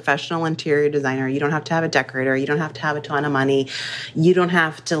hire a professional interior designer. You don't have to have a decorator. You don't have to have a ton of money. You don't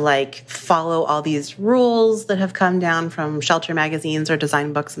have to like follow all these rules that have come down from shelter magazines or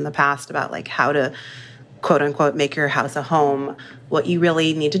design books in the past about like how to, quote unquote, make your house a home. What you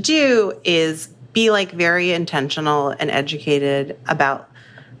really need to do is be like very intentional and educated about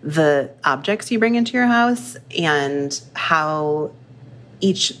the objects you bring into your house and how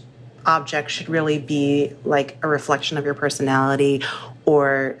each object should really be like a reflection of your personality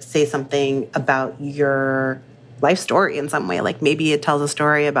or say something about your life story in some way. Like maybe it tells a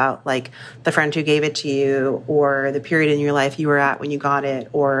story about like the friend who gave it to you, or the period in your life you were at when you got it,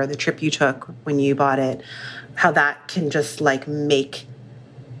 or the trip you took when you bought it. How that can just like make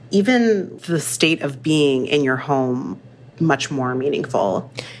even the state of being in your home much more meaningful.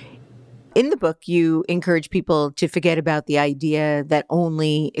 In the book, you encourage people to forget about the idea that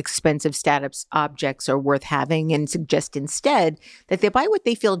only expensive status objects are worth having, and suggest instead that they buy what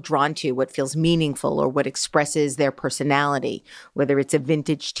they feel drawn to, what feels meaningful or what expresses their personality, whether it's a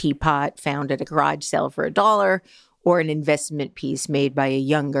vintage teapot found at a garage sale for $1 or an investment piece made by a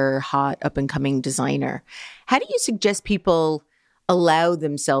younger, hot, up-and-coming designer. How do you suggest people allow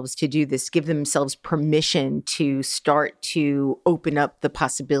themselves to do this, give themselves permission to start to open up the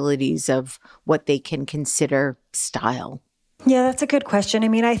possibilities of what they can consider style? Yeah, that's a good question. I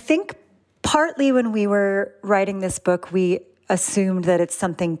mean, I think partly when we were writing this book, we assumed that it's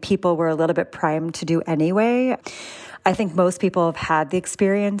something people were a little bit primed to do anyway. I think most people have had the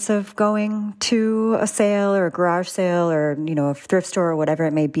experience of going to a sale or a garage sale or, a thrift store or whatever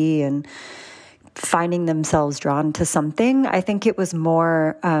it may be, and finding themselves drawn to something. I think it was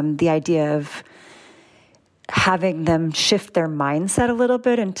more the idea of having them shift their mindset a little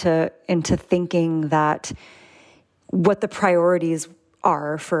bit into thinking that what the priorities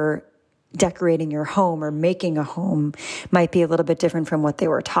are for decorating your home or making a home might be a little bit different from what they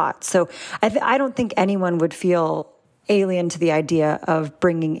were taught. So I don't think anyone would feel alien to the idea of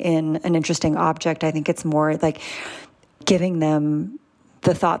bringing in an interesting object. I think it's more like giving them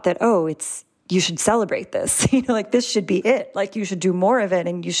the thought that, you should celebrate this. Like this should be it. Like you should do more of it,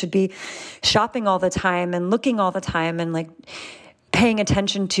 and you should be shopping all the time and looking all the time and like paying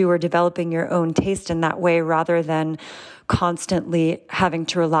attention to or developing your own taste in that way rather than constantly having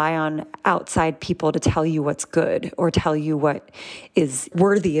to rely on outside people to tell you what's good or tell you what is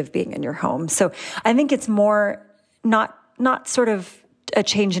worthy of being in your home. So I think it's more not sort of a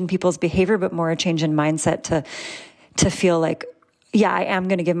change in people's behavior, but more a change in mindset to feel like, yeah, I am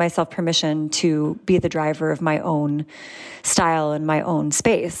going to give myself permission to be the driver of my own style and my own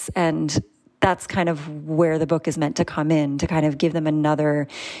space. And that's kind of where the book is meant to come in, to kind of give them another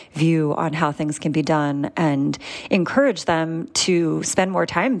view on how things can be done and encourage them to spend more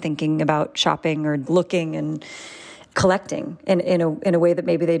time thinking about shopping or looking and collecting in a way that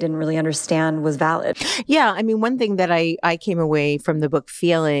maybe they didn't really understand was valid. Yeah. I mean, one thing that I came away from the book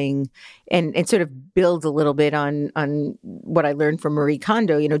feeling, and it sort of builds a little bit on what I learned from Marie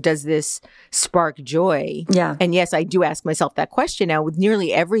Kondo, does this spark joy? Yeah. And yes, I do ask myself that question now with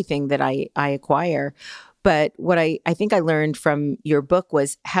nearly everything that I acquire. But what I think I learned from your book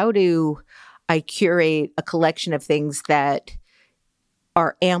was, how do I curate a collection of things that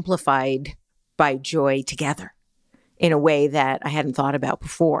are amplified by joy together in a way that I hadn't thought about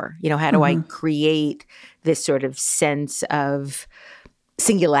before? How do I create this sort of sense of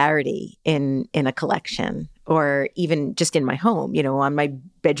singularity in a collection, or even just in my home, on my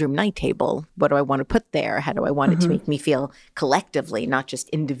bedroom night table? What do I want to put there? How do I want it to make me feel collectively, not just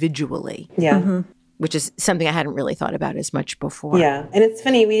individually? Yeah. Which is something I hadn't really thought about as much before. Yeah. And it's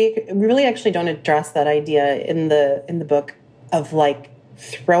funny, we really actually don't address that idea in the book of like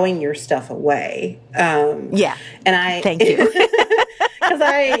throwing your stuff away. Yeah. And thank you. Because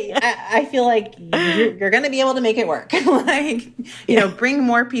I feel like you're going to be able to make it work. Bring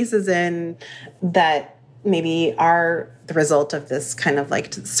more pieces in that maybe are the result of this kind of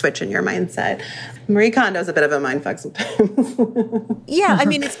like switch in your mindset. Marie Kondo's a bit of a mindfuck sometimes. Yeah, I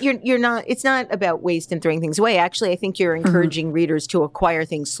mean, it's not about waste and throwing things away. Actually, I think you're encouraging readers to acquire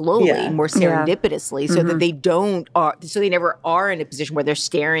things slowly, more serendipitously, so that they never are in a position where they're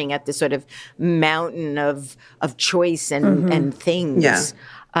staring at this sort of mountain of choice and things.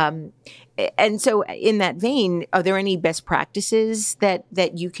 Yeah. And so in that vein, are there any best practices that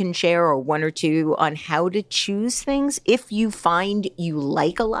you can share, or one or two, on how to choose things if you find you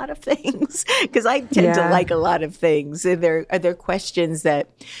like a lot of things? Because I tend to like a lot of things. Are there questions that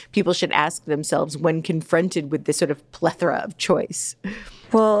people should ask themselves when confronted with this sort of plethora of choice?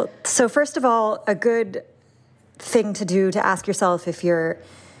 Well, so first of all, a good thing to do to ask yourself if you're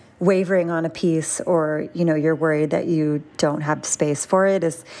wavering on a piece, or, you're worried that you don't have space for it,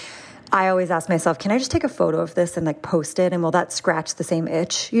 is I always ask myself, can I just take a photo of this and like post it? And will that scratch the same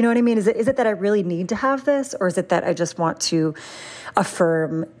itch? You know what I mean? Is it that I really need to have this? Or is it that I just want to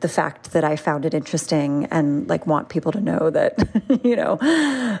affirm the fact that I found it interesting and like want people to know that,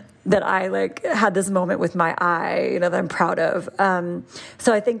 that I like had this moment with my eye, that I'm proud of.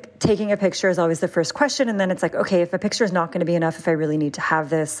 So I think taking a picture is always the first question. And then it's like, okay, if a picture is not going to be enough, if I really need to have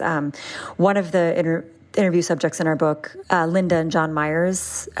this, one of the interview subjects in our book, Linda and John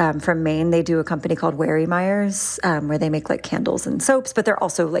Myers from Maine, they do a company called Wary Myers, where they make like candles and soaps, but they're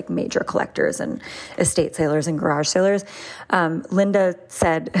also like major collectors and estate sailors and garage sailors. Linda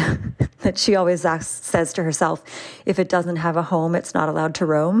said that she always says to herself, if it doesn't have a home, it's not allowed to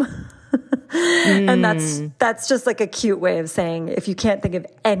roam. And that's just like a cute way of saying, if you can't think of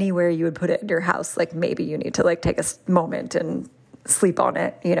anywhere you would put it in your house, like maybe you need to like take a moment and sleep on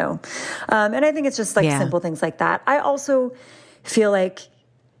it, and I think it's just like simple things like that. I also feel like,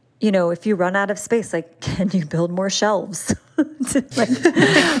 if you run out of space, like, can you build more shelves?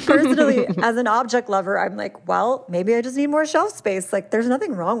 Personally, as an object lover, I'm like, well, maybe I just need more shelf space. Like, there's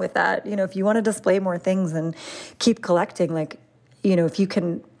nothing wrong with that. If you want to display more things and keep collecting, like, if you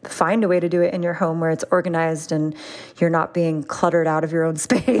can find a way to do it in your home where it's organized and you're not being cluttered out of your own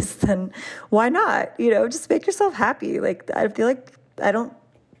space, then why not? Just make yourself happy. Like, I feel like I don't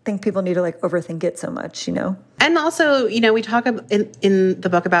think people need to like overthink it so much, And also, we talk in the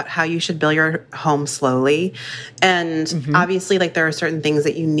book about how you should build your home slowly. And obviously, like, there are certain things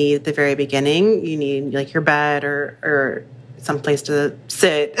that you need at the very beginning. You need like your bed or someplace to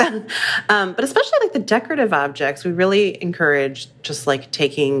sit. But especially like the decorative objects, we really encourage just like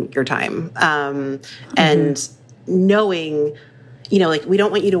taking your time and knowing, like, we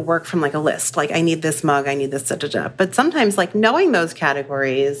don't want you to work from like a list. Like, I need this mug, I need this, But sometimes like knowing those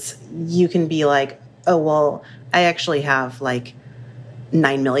categories, you can be like, oh, well, I actually have like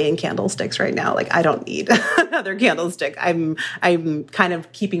 9 million candlesticks right now. Like, I don't need another candlestick. I'm kind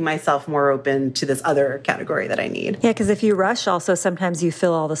of keeping myself more open to this other category that I need. Yeah, because if you rush, also sometimes you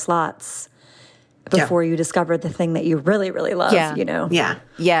fill all the slots before you discovered the thing that you really, really love, you know? Yeah.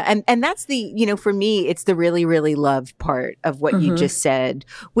 Yeah. And that's the, for me, it's the really, really love part of what you just said,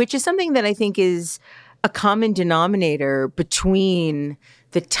 which is something that I think is a common denominator between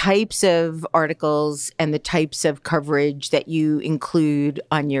the types of articles and the types of coverage that you include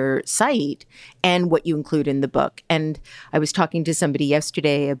on your site and what you include in the book. And I was talking to somebody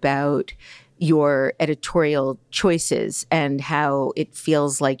yesterday about your editorial choices and how it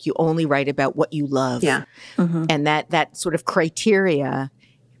feels like you only write about what you love. Yeah. And that sort of criteria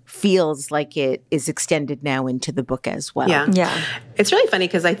feels like it is extended now into the book as well. Yeah. It's really funny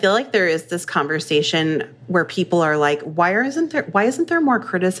because I feel like there is this conversation where people are like, why isn't there more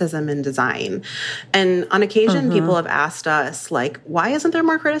criticism in design? And on occasion, people have asked us, like, why isn't there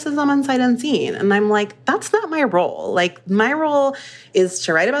more criticism on Sight Unseen? And I'm like, that's not my role. Like, my role is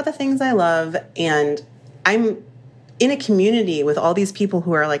to write about the things I love, and I'm in a community with all these people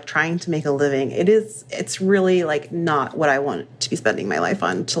who are like trying to make a living. It's really like not what I want to be spending my life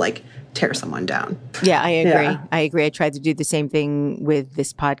on, to like tear someone down. Yeah, I agree. Yeah. I agree. I tried to do the same thing with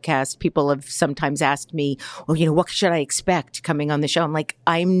this podcast. People have sometimes asked me, well, what should I expect coming on the show? I'm like,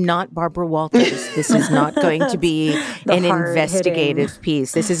 I'm not Barbara Walters. This is not going to be an investigative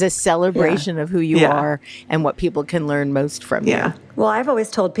piece. This is a celebration of who you are and what people can learn most from you. Well, I've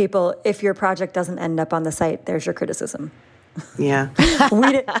always told people, if your project doesn't end up on the site, there's your criticism. Yeah.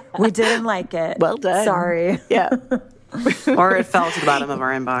 We didn't like it. Well done. Sorry. Yeah. Or it fell to the bottom of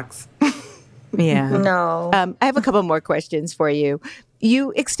our inbox. Yeah. No. I have a couple more questions for you.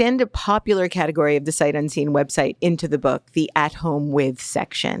 You extend a popular category of the Sight Unseen website into the book, the At Home With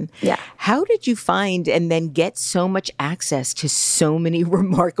section. Yeah. How did you find and then get so much access to so many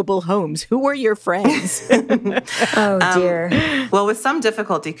remarkable homes? Who were your friends? Oh, dear. Well, with some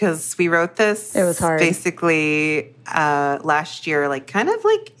difficulty, because we wrote this It was hard. basically last year, like kind of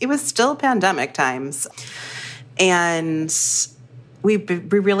like it was still pandemic times. And we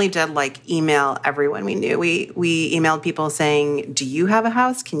really did like email everyone we knew. We emailed people saying, do you have a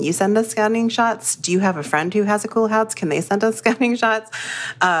house? Can you send us scouting shots? Do you have a friend who has a cool house? Can they send us scouting shots?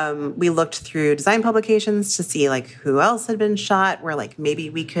 We looked through design publications to see like who else had been shot, where like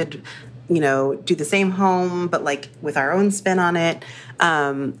maybe we could, do the same home, but like with our own spin on it.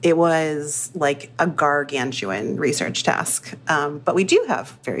 It was like a gargantuan research task. But we do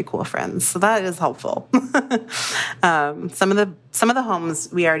have very cool friends, so that is helpful. Some of the homes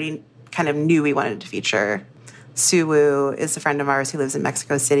we already kind of knew we wanted to feature. Suwu is a friend of ours who lives in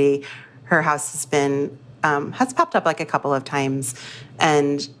Mexico City. Her house has popped up like a couple of times,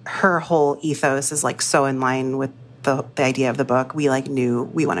 and her whole ethos is like so in line with the idea of the book. We like knew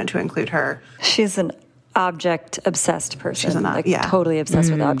we wanted to include her. She's an object obsessed person. She's totally obsessed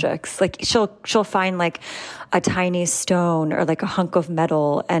with objects. Like she'll find like a tiny stone or like a hunk of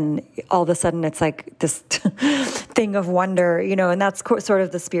metal, and all of a sudden it's like this thing of wonder, and that's sort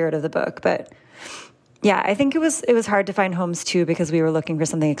of the spirit of the book. But yeah, I think it was hard to find homes too, because we were looking for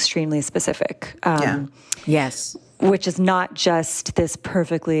something extremely specific. Yes. Which is not just this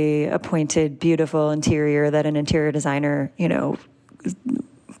perfectly appointed, beautiful interior that an interior designer,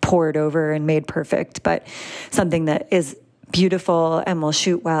 poured over and made perfect, but something that is beautiful and will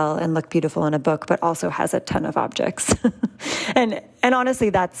shoot well and look beautiful in a book, but also has a ton of objects. And honestly,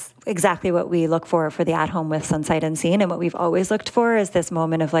 that's exactly what we look for the At Home With on Sight Unseen. And what we've always looked for is this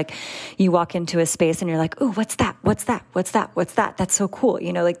moment of like, you walk into a space and you're like, ooh, what's that? What's that? What's that? What's that? That's so cool.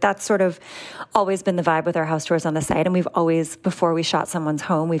 Like that's sort of always been the vibe with our house tours on the site. And we've always, before we shot someone's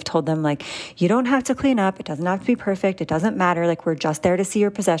home, we've told them like, you don't have to clean up. It doesn't have to be perfect. It doesn't matter. Like, we're just there to see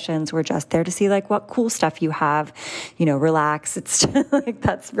your possessions. We're just there to see like what cool stuff you have, relax. It's like,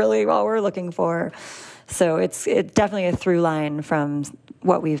 that's really all we're looking for. So it's definitely a through line from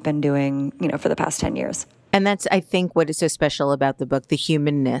what we've been doing, for the past 10 years. And that's, I think, what is so special about the book, the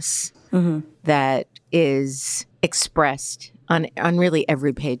humanness that is expressed on really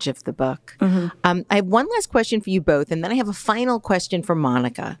every page of the book. I have one last question for you both, and then I have a final question for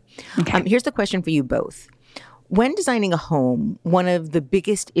Monica. Okay. Here's the question for you both. When designing a home, one of the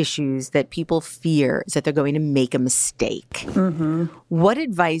biggest issues that people fear is that they're going to make a mistake. What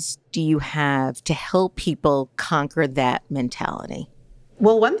advice do you have to help people conquer that mentality?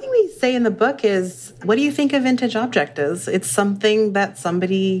 Well, one thing we say in the book is, what do you think a vintage object is? It's something that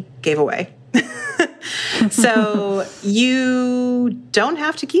somebody gave away. So you don't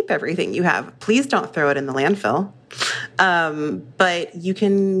have to keep everything you have. Please don't throw it in the landfill. But you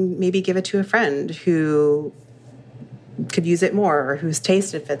can maybe give it to a friend who could use it more, or whose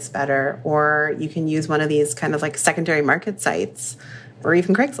taste it fits better, or you can use one of these kind of like secondary market sites, or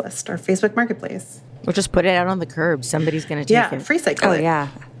even Craigslist or Facebook Marketplace. Or just put it out on the curb. Somebody's going to take it. Free cycle it. Yeah.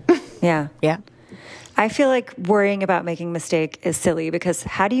 Yeah. I feel like worrying about making a mistake is silly because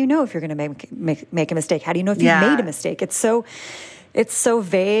how do you know if you're going to make a mistake? How do you know if you made a mistake? It's so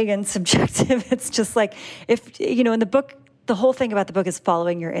vague and subjective. It's just like if, in the book, the whole thing about the book is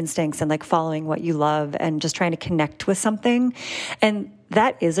following your instincts and like following what you love and just trying to connect with something. And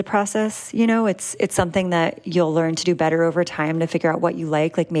that is a process, it's something that you'll learn to do better over time to figure out what you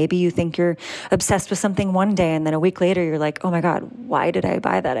like. Like maybe you think you're obsessed with something one day and then a week later you're like, oh my God, why did I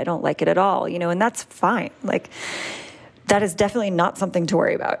buy that? I don't like it at all, and that's fine. Like that is definitely not something to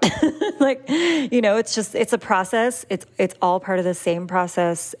worry about. Like, it's a process. It's all part of the same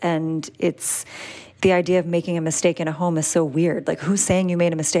process. And it's the idea of making a mistake in a home is so weird. Like who's saying you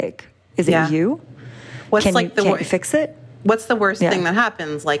made a mistake? Is it you? Can't you fix it? What's the worst thing that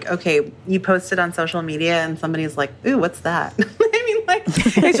happens? Like, okay, you post it on social media and somebody's like, ooh, what's that? I mean, like,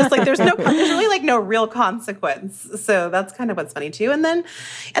 it's just like, there's really like no real consequence. So that's kind of what's funny too. And then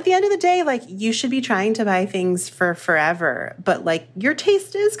at the end of the day, like you should be trying to buy things for forever, but like your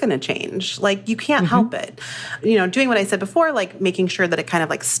taste is going to change. Like you can't help it. Doing what I said before, like making sure that it kind of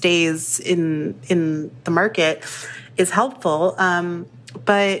like stays in the market is helpful.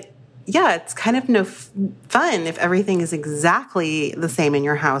 But yeah, it's kind of no fun if everything is exactly the same in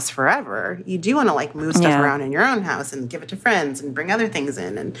your house forever. You do want to like move stuff around in your own house and give it to friends and bring other things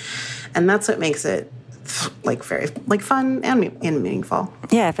in, and that's what makes it like very like fun and meaningful.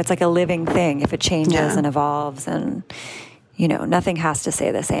 Yeah, if it's like a living thing, if it changes and evolves, and nothing has to stay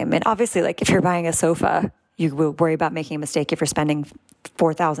the same. And obviously, like if you're buying a sofa, you will worry about making a mistake if you're spending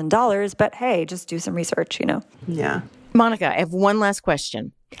 $4,000. But hey, just do some research. Yeah. Monica, I have one last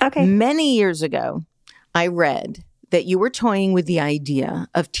question. Okay. Many years ago, I read that you were toying with the idea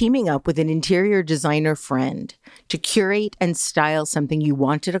of teaming up with an interior designer friend to curate and style something you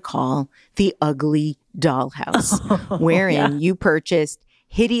wanted to call the ugly dollhouse, wherein you purchased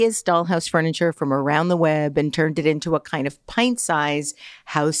hideous dollhouse furniture from around the web and turned it into a kind of pint-sized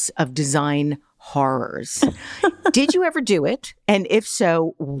house of design horrors. Did you ever do it? And if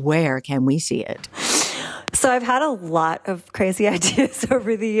so, where can we see it? So I've had a lot of crazy ideas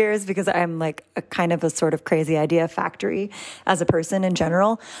over the years because I'm like a kind of a sort of crazy idea factory as a person in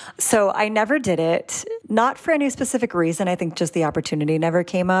general. So I never did it, not for any specific reason. I think just the opportunity never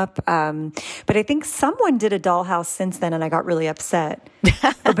came up. But I think someone did a dollhouse since then and I got really upset.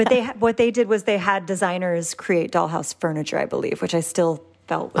 But what they did was they had designers create dollhouse furniture, I believe, which I still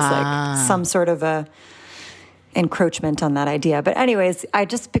felt was like some sort of a encroachment on that idea. But anyways, I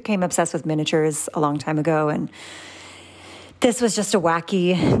just became obsessed with miniatures a long time ago, and this was just a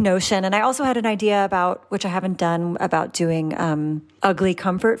wacky notion. And I also had an idea about, which I haven't done, about doing ugly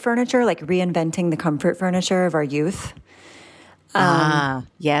comfort furniture, like reinventing the comfort furniture of our youth.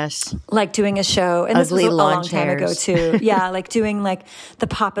 Yes. Like doing a show, and ugly this was a long chairs. time ago too. Yeah, like doing like the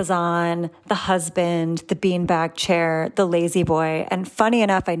Papazon, the husband, the beanbag chair, the lazy boy. And funny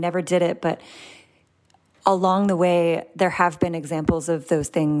enough, I never did it, but along the way, there have been examples of those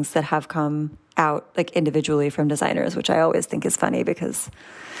things that have come out like individually from designers, which I always think is funny because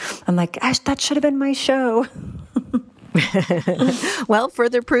I'm like, Ash, that should have been my show. Well,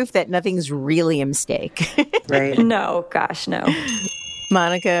 further proof that nothing's really a mistake. Right. No, gosh, no.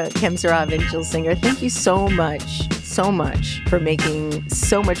 Monica Khemsurov and Jill Singer, thank you so much for making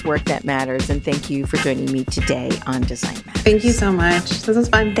so much work that matters. And thank you for joining me today on Design Matters. Thank you so much. This was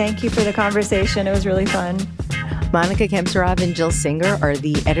fun. Thank you for the conversation. It was really fun. Monica Khemsurov and Jill Singer are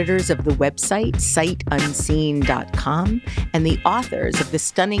the editors of the website siteunseen.com and the authors of the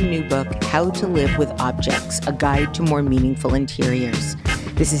stunning new book, How to Live with Objects, A Guide to More Meaningful Interiors.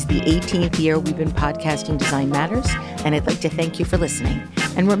 This is the 18th year we've been podcasting Design Matters, and I'd like to thank you for listening.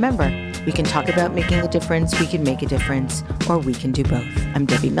 And remember, we can talk about making a difference, we can make a difference, or we can do both. I'm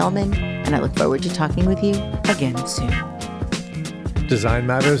Debbie Millman, and I look forward to talking with you again soon. Design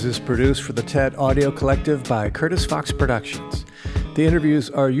Matters is produced for the TED Audio Collective by Curtis Fox Productions. The interviews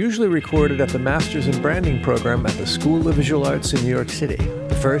are usually recorded at the Masters in Branding program at the School of Visual Arts in New York City,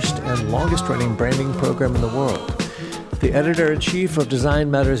 the first and longest-running branding program in the world. The editor-in-chief of Design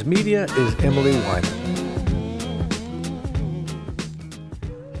Matters Media is Emily Wyman.